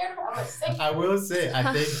scared of how much sand. I will say,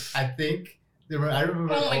 I think I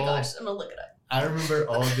remember. Oh my gosh, I'm gonna look it up. I remember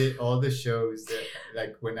all the shows that,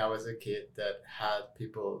 like when I was a kid, that had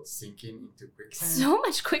people sinking into quicksand. So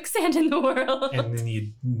much quicksand in the world. And then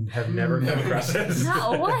you have never come across this.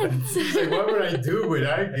 Not once. It's like, what would I do when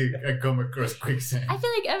I come across quicksand? I feel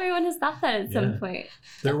like everyone has thought that at some point.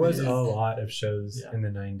 There was a lot of shows in the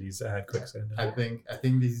 90s that had quicksand. I think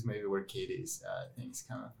this is maybe where Katie's thing's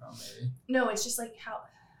coming from, maybe. No, it's just like how.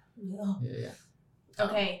 Yeah.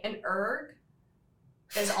 Okay, an erg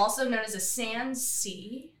is also known as a sand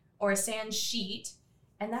sea or a sand sheet,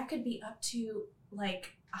 and that could be up to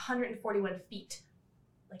like 141 feet.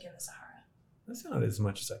 like in the Sahara? That's not as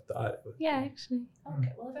much as I thought it would. Yeah, actually.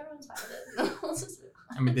 Okay, well if everyone's fine with it, let's just move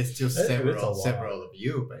on. I mean, there's still It's a lot. several of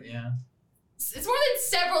you, but yeah. It's more than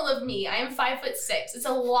several of me. I am 5'6". It's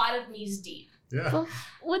a lot of knees deep. Yeah. Well,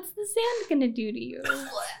 what's the sand gonna do to you?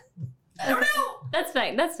 I don't know. That's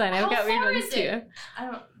fine. That's fine. I've How got weird far ones is too. it? I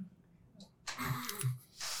don't.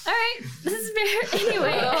 All right, this is very.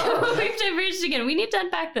 Anyway, we've diverged again. We need to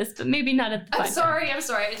unpack this, but maybe not at the I'm podcast.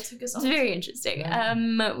 sorry. It took us all. It's very interesting.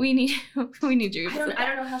 Yeah. We need your. I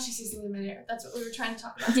don't know how she sees things in midair. That's what we were trying to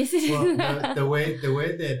talk about. Yes, it is. Well, the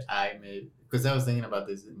way that I made, because I was thinking about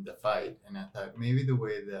this in the fight, and I thought maybe the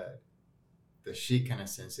way that she kind of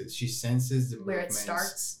senses, she senses the Where it movements.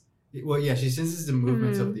 starts. Well, yeah, she senses the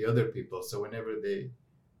movements Mm. of the other people. So whenever they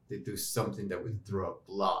do something that would throw a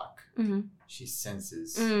block, Mhm. she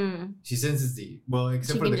senses. Mm. She senses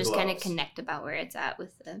except She for can the just gloves. kind of connect about where it's at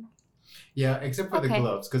with them. Yeah, except for the Okay.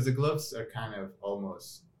 gloves, because the gloves are kind of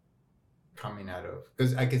almost coming out of.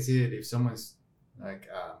 Because I can see it if someone's like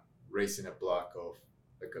raising a block of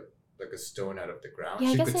like a stone out of the ground. Yeah,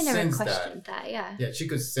 I she guess could I never sense questioned that. Yeah. Yeah, she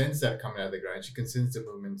could sense that coming out of the ground. She can sense the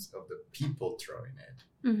movements of the people throwing it.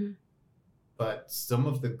 Mm-hmm. But some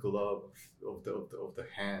of the glove of the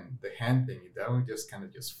hand thing, that one just kind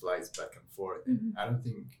of just flies back and forth. And Mhm. I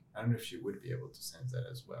don't know if she would be able to sense that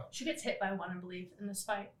as well. She gets hit by one, I believe, in this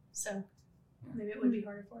fight. So maybe it would be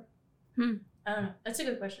harder for her. Hmm. I don't know. That's a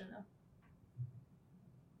good question, though.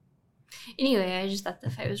 Anyway, I just thought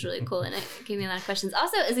the fight was really cool and it gave me a lot of questions.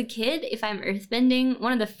 Also, as a kid, if I'm earthbending,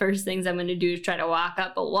 one of the first things I'm going to do is try to walk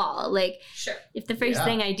up a wall. Like, Sure. if the first Yeah.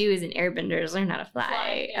 thing I do as an airbender is learn how to fly,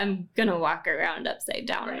 Fly, yeah. I'm going to walk around upside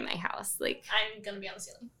down in Right. my house. Like, I'm going to be on the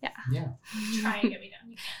ceiling. Yeah. Try and get me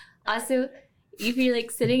down. You can't. Also, if you're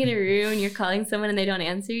like sitting in a room and you're calling someone and they don't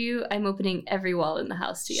answer you, I'm opening every wall in the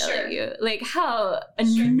house to yell Sure. at you. Like, how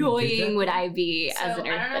Sure. annoying would I be So as an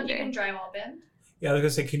I don't know if you can earthbender? drywall bend. Yeah, I was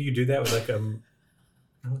gonna say, can you do that with like I don't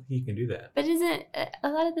think you can do that. But isn't a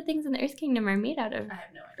lot of the things in the Earth Kingdom are made out of I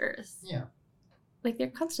have no idea. Earth? Yeah. Like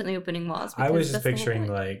they're constantly opening walls. I was because just that's the whole picturing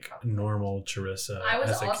point. like normal Charissa I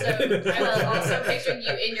was as a also kid. picturing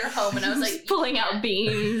you in your home, and I was like, Just pulling out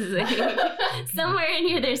beams. Somewhere in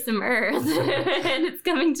here, there's some Earth, and it's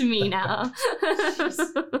coming to me now.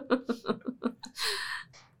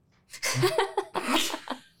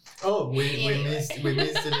 Oh, we Anyway. missed a little.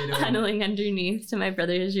 Tunneling underneath to my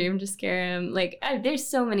brother's room to scare him. Like, there's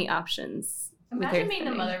so many options. with Imagine being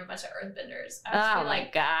the earthbending. mother of a bunch of earthbenders. I Oh just feel my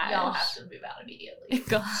like gosh. y'all have to move out immediately.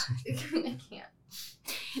 God. I can't.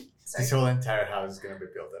 Sorry. This whole entire house is gonna be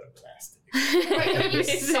built out of plastic. Right, you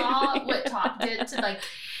saw what Top did to like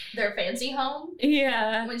their fancy home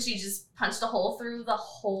Yeah. when she just punched a hole through the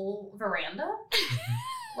whole veranda.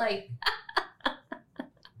 Like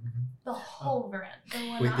the whole veranda.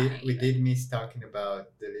 The We did miss talking about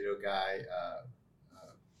the little guy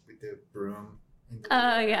with the broom. in the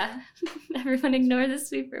Oh, window. yeah. Everyone ignore the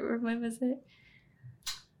sweeper. What was it?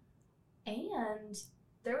 And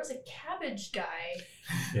there was a cabbage guy.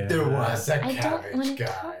 Yeah. There was a I don't want cabbage to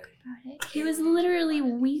talk guy. about it. He was literally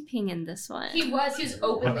weeping in this one. He was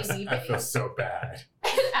openly I weeping. feel so bad.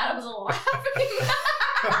 Adam was laughing.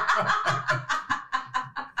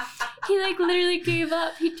 He like literally gave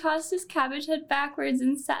up. He tossed his cabbage head backwards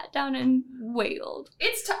and sat down and wailed.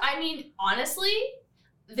 I mean, honestly,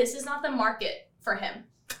 this is not the market for him.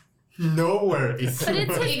 Nowhere is. But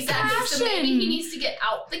it's his Exactly. So maybe passion. he needs to get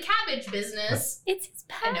out the cabbage business. It's his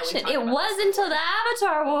I know we passion. talked It about was this until the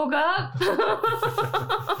Avatar woke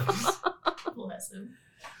up. Bless him.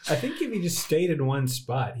 I think if he just stayed in one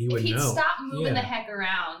spot, he If would he'd know. stop moving the Yeah. heck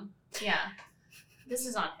around. Yeah. This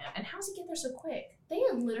is on him. And how does he get there so quick? They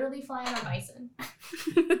literally fly on a bison. Sorry,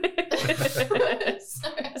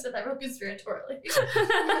 I said that real conspiratorially.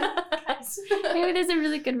 Guys. Maybe there's a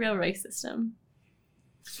really good railway system.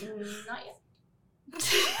 Not yet.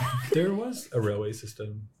 There was a railway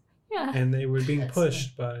system, Yeah. and they were being That's-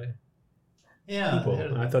 pushed by Yeah. people.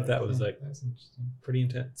 heard of I thought that was, like, that's interesting. pretty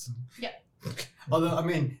intense. Although I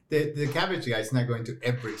mean, the cabbage guy is not going to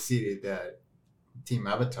every city that Team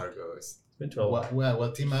Avatar goes. Been to a lot.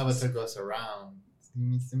 Well, Team Avatar goes around. Give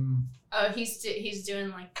me some. Oh, he's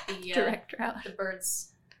doing like the Direct route. the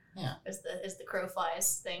birds. Yeah. As the crow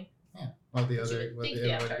flies thing. Yeah. While the Which you other, would while think the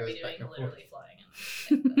the everybody Avatar would goes be back doing, and forth. literally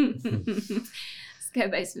flying. Sky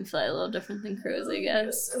bison fly a little different than crows, I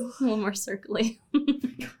guess. A little more circly.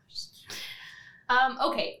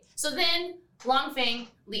 Okay, so then Longfang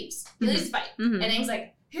leaves. He leaves the fight. Mhm. And Aang's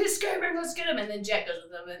like, he's screaming, let's get him. And then Jet goes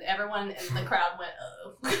with him, and everyone in the crowd went,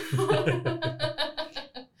 oh.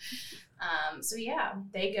 So yeah,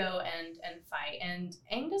 they go and fight, and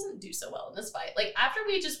Aang doesn't do so well in this fight. Like, after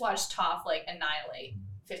we just watched Toph, like, annihilate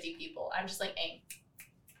 50 people. I'm just like, Aang,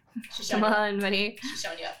 she's showing Come you up. on, buddy. She's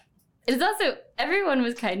showing you up. It's also everyone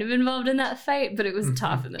was kind of involved in that fight, but it was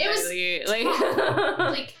tough in the It was early.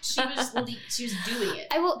 Like she was doing it.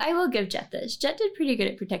 I will give Jet this. Jet did pretty good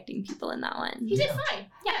at protecting people in that one. He did fine.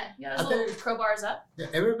 Yeah, he got his little crowbars up. Yeah,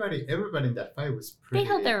 everybody in that fight was pretty. They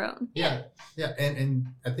held their own. Yeah, and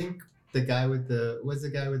I think the guy with the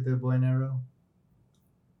bow and arrow.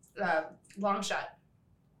 Long shot.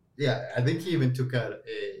 Yeah, I think he even took out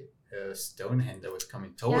a stone hand that was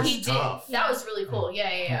coming towards He did. Toph. That was really cool.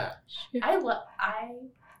 Yeah. I love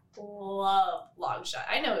long shot.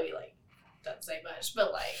 I know he like doesn't say much,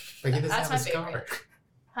 but like Like he doesn't that's have my a scar. favorite.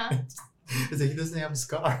 Huh? It's like he doesn't have a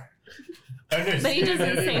scar. But he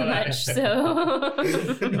doesn't say much, so.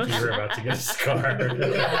 You're about to get a scar.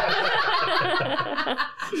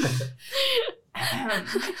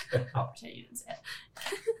 I'll pretend you didn't say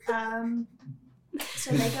it.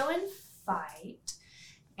 So they go and fight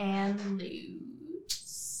and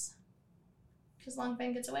lose because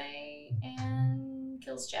Longfang gets away and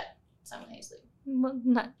kills Jet simultaneously. Well,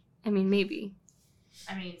 not. I mean, maybe.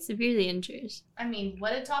 I mean, Severely injures.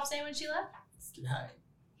 what did Toph say when she left? Slide.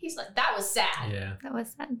 He's like, that was sad. Yeah. That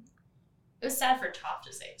was sad. It was sad for Toph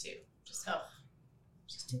to say too. Just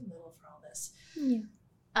too little for all this. Yeah.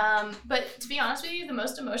 But to be honest with you, the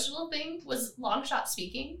most emotional thing was Longshot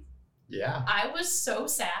speaking. Yeah. I was so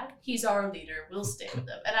sad. He's our leader. We'll stay with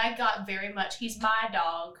him. And I got very much, he's my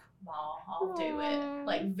dog. Ma, I'll do it. Aww.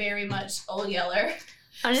 Like very much Old Yeller.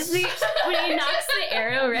 Honestly, when he knocks the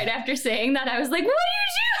arrow right after saying that, I was like, what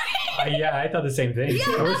are you doing? Yeah, I thought the same thing.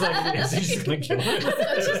 I was like, is he just gonna kill him?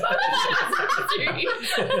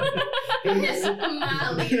 He's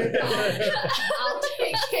my leader. I'll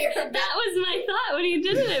take care of that. That was my thought when he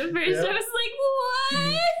did it at first. Yeah. I was like,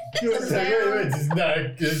 what? He was like,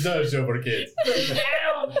 wait, it's not a show for kids.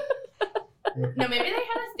 No, maybe they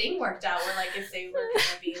had a thing worked out where like if they were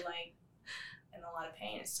gonna be like in a lot of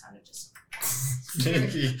pain, it's time to just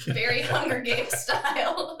very Hunger Games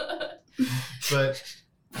style. But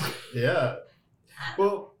yeah.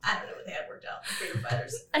 Well, I don't know what they had worked out. Freedom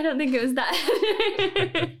fighters. I don't think it was that.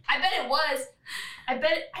 I bet it was. I mean,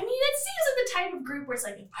 that seems like the type of group where it's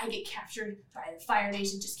like, if I get captured by the Fire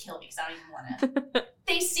Nation, just kill me because I don't even want to.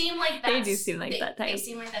 They seem like that. They do seem like that type. They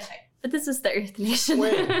seem like that type. But this was the Earth Nation.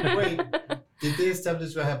 wait. Did they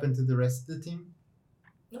establish what happened to the rest of the team?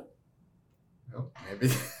 Nope. No, maybe.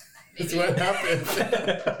 That's what happened.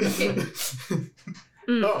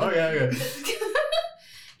 Oh, okay.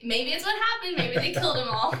 Maybe it's what happened. Maybe they killed them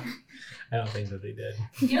all. I don't think that they did.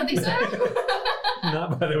 You don't think so?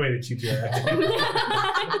 Not by the way that you two are acting.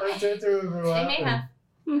 I'm trying to remember what They may happened.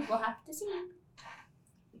 have. We'll have to see.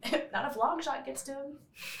 Not if long shot gets to him.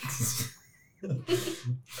 A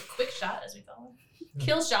quick shot, as we call it.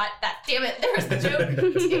 Kill shot. That damn it. There was the joke.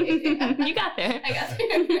 You got there. I got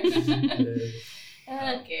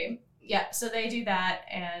there. Okay. Yeah. So they do that,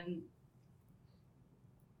 and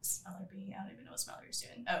Smellerbee. I don't even know what Smellerbee's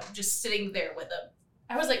doing. Oh, just sitting there with them.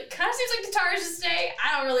 I was like, kind of seems like Tatara should stay.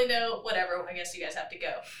 I don't really know. Whatever. I guess you guys have to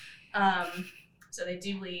go. So they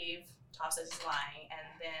do leave. Toph says he's lying,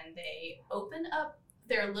 and then they open up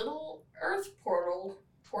their little earth portal,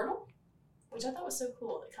 which I thought was so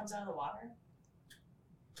cool. It comes out of the water.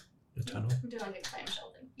 The tunnel. I'm doing like a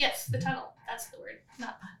clamshell thing. Yes, the tunnel. That's the word,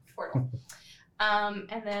 not the portal. And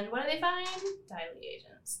then what do they find? Diley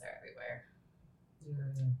agents. They're everywhere.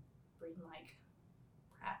 Breeding like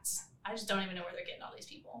rats. I just don't even know where they're getting all these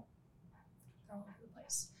people. They're all over the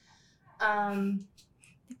place.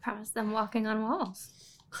 They promised them walking on walls.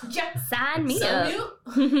 Yeah. Sign me So up.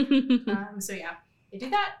 new. So yeah, they do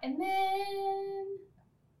that, and then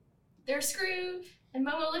they're screwed. And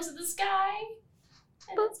Momo looks at the sky.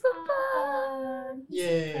 And it's on.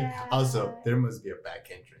 Yay. Yeah. Also, there must be a back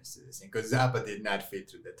entrance to this thing because Zappa did not fit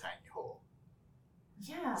through the tiny hole.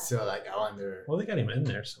 Yeah. So, like, I wonder. Well, they got him in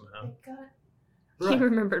there somehow. They got He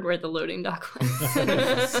remembered where the loading dock was.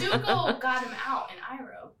 Zuko got him out in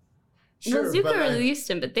Iroh. Sure, well, Zuko but, like, released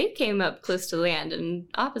him, but they came up close to land, and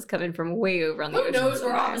Appa's coming from way over on the Who ocean. knows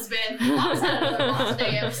where Appa's been? Appa's had another Lost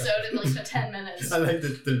Day episode in like the 10 minutes. I like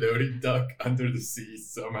the loading dock under the sea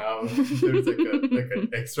somehow. There's like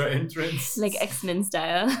an extra entrance. Like X-Men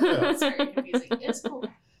style. Yeah. It's very confusing. It's cool.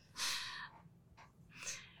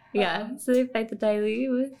 Yeah, so they fight the Diley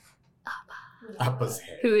with Appa's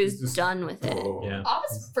head. who It's is just- done with it. Oh. Yeah.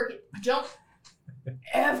 Appa's freaking don't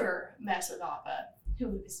ever mess with Appa,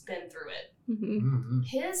 who's been through it. Mhm.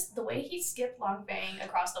 Mhm. The way he skipped Longfang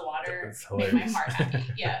across the water That's made my hilarious. heart happy.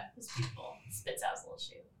 Yeah, it's beautiful. Spits out his little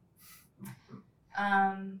shoe.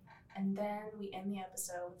 And then we end the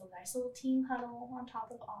episode with a nice little team huddle on top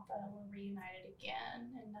of Appa. We're reunited again,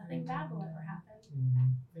 and nothing bad will ever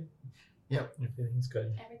happen. Yep. Everything's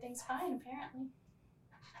good. Everything's fine, apparently.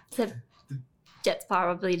 So Jet's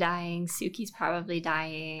probably dying. Suki's probably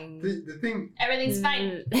dying. The thing Everything's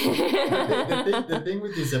fine. the thing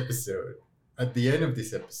with this episode, at the end of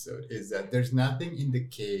this episode, is that there's nothing in the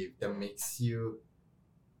cave that lets you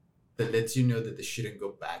know that they shouldn't go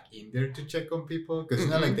back in there to check on people. Because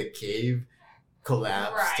it's not like the cave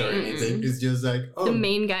collapsed or Right. anything. It's just like, oh, The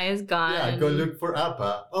main guy is gone. yeah, go look for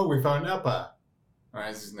Appa. Oh, we found Appa.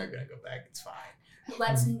 Alright, it's just not gonna go back. It's fine.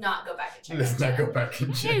 Let's not go back and check. Let's on not Jet. go back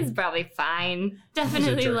and check. He's probably fine.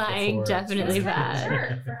 Definitely jerk lying. before. Definitely He's kind of a bad.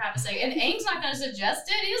 jerk, for half a second. And Aang's not going to suggest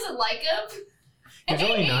it. He doesn't like him. He's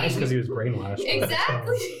only nice because he was brainwashed. but-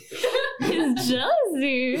 Exactly. His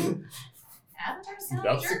jealousy. Avatar's kind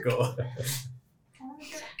of a jerk. Nopsicle. Kind of a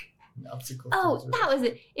jerk. Nopsicle. Oh, that was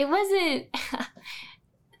it. It wasn't.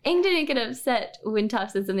 Aang didn't get upset when Toph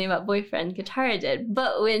said something about boyfriend. Katara did.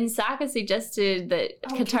 But when Sokka suggested that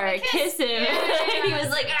Oh, Katara can I kiss him, Yeah. he was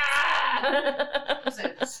like, ah! It's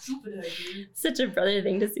a stupid idea. Such a brother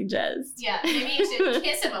thing to suggest. Yeah, maybe you should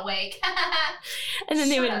kiss him awake. And then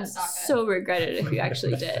they Shut would up, Sokka. so regret it if you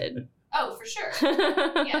actually did. Oh, for sure.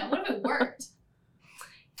 Yeah, what if it worked?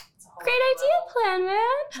 It's a whole Great other idea, level. Plan Man.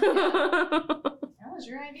 That was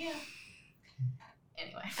your idea.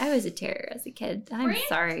 Anyway. I was a terror as a kid. I'm Were you?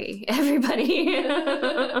 sorry, everybody.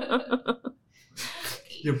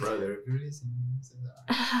 Your brother. If you're listening, say that.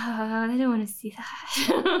 I don't want to see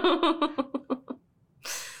that.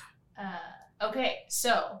 Okay,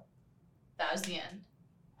 so that was the end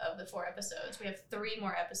of the 4 episodes. We have 3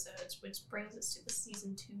 more episodes, which brings us to the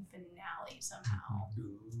season 2 finale somehow.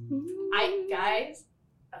 Guys,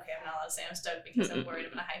 okay, I'm not allowed to say I'm stoked because I'm worried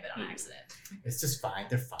I'm gonna hype it on accident. It's just fine.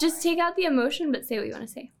 They're fine. Just take out the emotion, but say what you want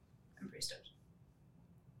to say. I'm pretty stoked.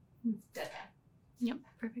 Hmm. Deadpan. Yep,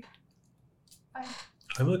 perfect.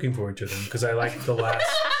 I'm looking forward to them because I liked the last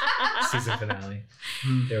season finale.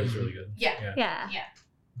 It was really good. Yeah. Yeah.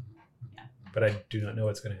 But I do not know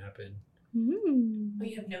what's going to happen. Mm. But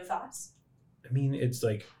you have no thoughts? I mean, it's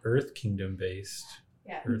like Earth Kingdom based.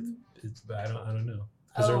 Yeah. Earth, but I don't know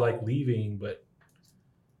because they're like Oh. leaving, but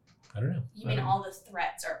I don't know. You mean all the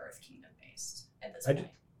threats are Earth Kingdom based at this I point?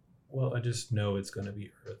 Well, I just know it's going to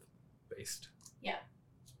be Earth based. Yeah.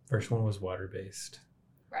 First one was water based.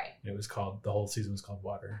 Right. It was called, the whole season was called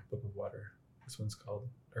Water, Book of Water. This one's called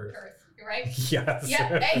Earth. Earth. You're right. Yes.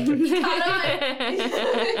 Yeah. Hey, you caught on.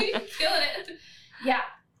 Killing it. Yeah.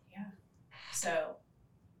 Yeah. So,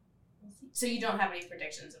 we'll see. So you don't have any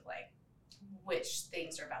predictions of like which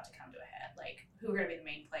things are about to come to a head? Like who are going to be the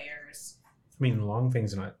main players? I mean,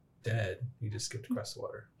 Longfing's not dead. He just skipped across the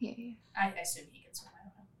water. Yeah. I assume he can swim. I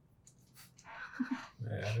don't know.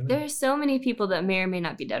 I don't know. There are so many people that may or may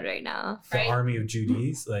not be dead right now. The Right. army of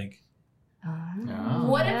Judy's, like, Oh.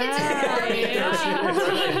 What if it's an army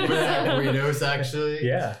of Black Widows, actually.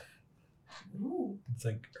 yeah, Ooh. it's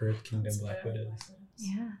like Earth Kingdom That's Black good. Widows.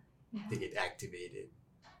 Yeah. They get activated.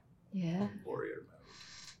 Yeah. Warrior mode.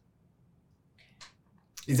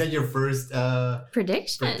 Is that your first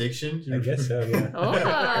Prediction. prediction? I guess so, yeah. Oh,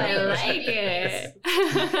 I Really? like it.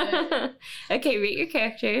 Okay, rate your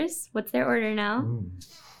characters. What's their order now? Ooh.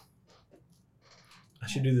 I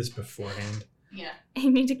should do this beforehand. Yeah. I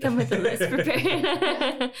need to come with a list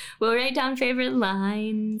prepared. We'll write down favorite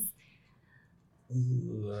lines.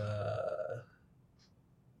 Ooh,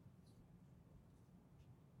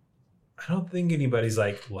 I don't think anybody's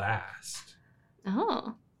like last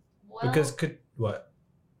Oh. Well, because what?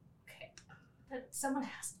 okay. But someone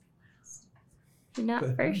has to be last. You're not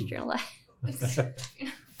But first, who? you're last.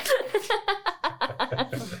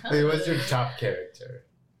 Wait, what's your top character?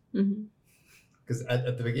 Mhm. Because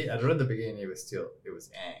at the beginning, I don't know at the beginning, it was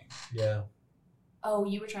Aang. Yeah, Oh,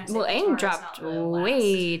 you were trying to say Well, Katara's Aang not dropped really last.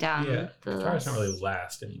 way down yeah. the Katara's not really list.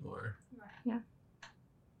 last anymore. Yeah.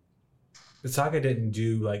 But Sokka didn't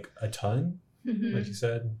do like a ton, Mhm. like you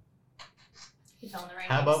said. He fell in the right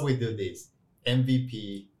How hands. about we do this?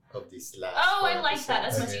 MVP of this last. Oh, I 4 like that.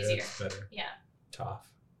 That's episodes. much easier. That's better. Yeah. Toph.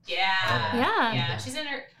 Yeah. Yeah. Yeah. She's in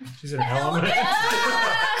her. She's an The element.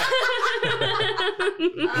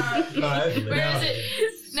 Alright, Where now- is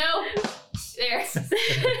it? No. There. That's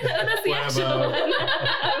the What actual about-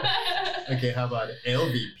 one. Okay, how about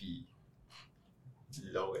LVP?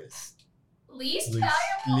 Lowest. Least Least-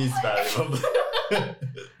 valuable. Least valuable.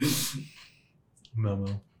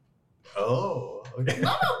 Momo. Oh. Okay.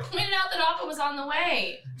 Momo pointed out that Appa was on the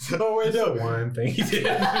way. Oh wait, no. One thing he did. Wait,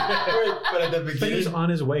 but at the But he was beginning, on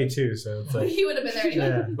his way too, so it's like, He would have been there anyway.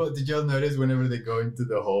 yeah. well, did y'all notice whenever they go into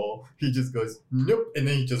the hole, he just goes nope, and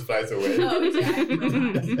then he just flies away. Oh,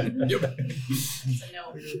 yeah. Nope. So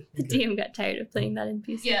no. The DM got tired of playing that in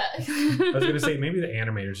PC. Yeah. I was gonna say maybe the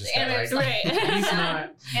animators just The got animators, like, right. he's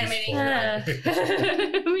not Animating.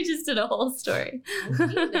 useful. We just did a whole story.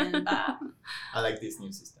 I like this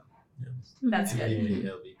new system. That's good.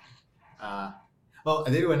 LVP. Oh, I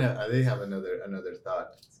did have another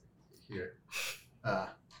thought here. Hang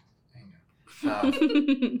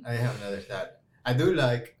on. I have another thought. I do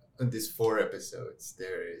like on these 4 episodes.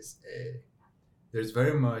 There's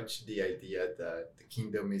very much the idea that the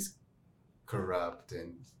kingdom is corrupt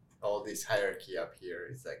and all this hierarchy up here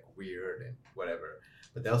is like weird and whatever.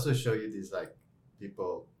 But they also show you these like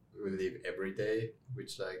people who live every day,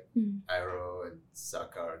 which like Iroh and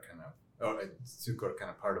Sokka are Zuko are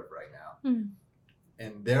kind of part of right now.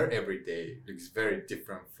 And their everyday looks very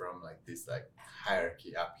different from like this like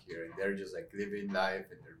hierarchy up here, and they're just like living life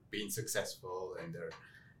and they're being successful and they're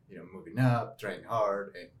moving up, trying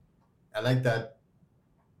hard, and I like that.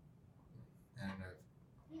 I don't know.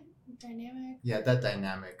 Dynamic. Yeah, that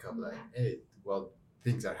dynamic of like, hey, well,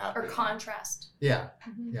 things are Or happening. contrast. Yeah,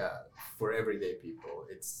 yeah. For everyday people,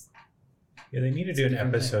 it's Yeah, they need to do an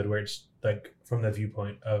different episode where it's like from the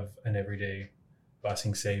viewpoint of an everyday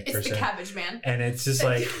Bossing Save It's person. the Cabbage Man. And it's just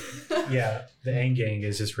like, yeah, the Aang gang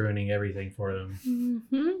is just ruining everything for them.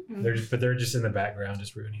 They're just in the background,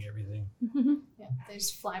 just ruining everything. Yeah, they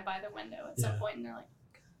just fly by the window at some point and they're like,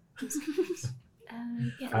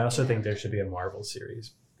 I also think there should be a Marvel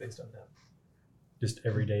series based on that. Just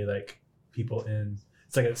everyday like people in.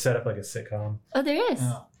 It's like set up like a sitcom. Oh, there is.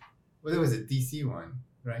 well, there was a DC one,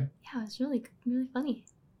 right? Yeah, it was really funny.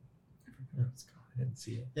 I didn't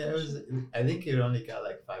see it. Yeah, it was. I think it only got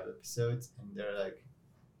like 5 episodes, and they're like,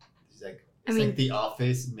 it's like mean, The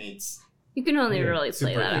Office meets You can only Yeah, really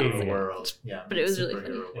play that out. superhero world. Yeah, But it was really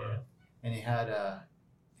superhero funny. world. And it had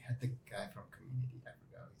the guy from Community. I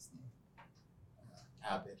forgot his name.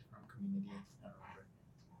 Abbott from Community. I don't remember.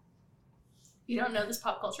 you don't know this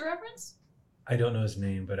pop culture reference? I don't know his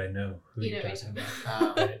name, but I know who You you're know talking who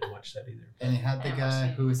about. I didn't watch that either. And it had the I guy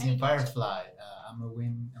watched who was it. in I didn't watch it. Firefly. I'm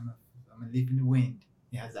a leaf in the wind.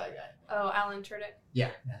 It has that guy. Oh, Alan Tudyk.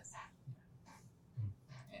 Yeah. Yes.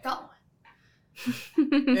 Got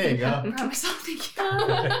one. There you go. Proud myself, thank you.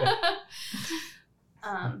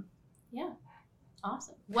 Yeah.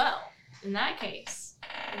 Awesome. Well, in that case,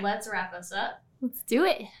 let's wrap us up. Let's do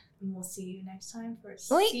it. And we'll see you next time for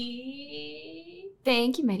Wait.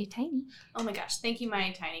 Thank you, Mighty Tiny. Oh my gosh, thank you,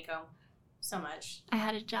 my tiny comb, so much. I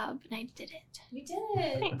had a job and I did it. You did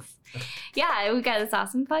it. Thanks. Yeah, we got this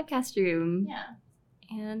awesome podcast room. Yeah,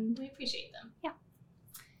 And we appreciate them. Yeah.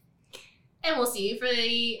 And we'll see you for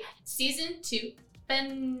the season 2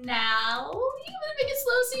 finale. You want to make it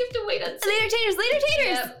slow so you have to wait on later taters, later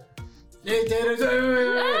taters. Yep.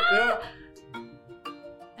 Yeah.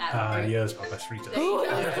 That one, right? Adios, Papas Fritos. There you go.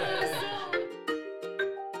 Yeah.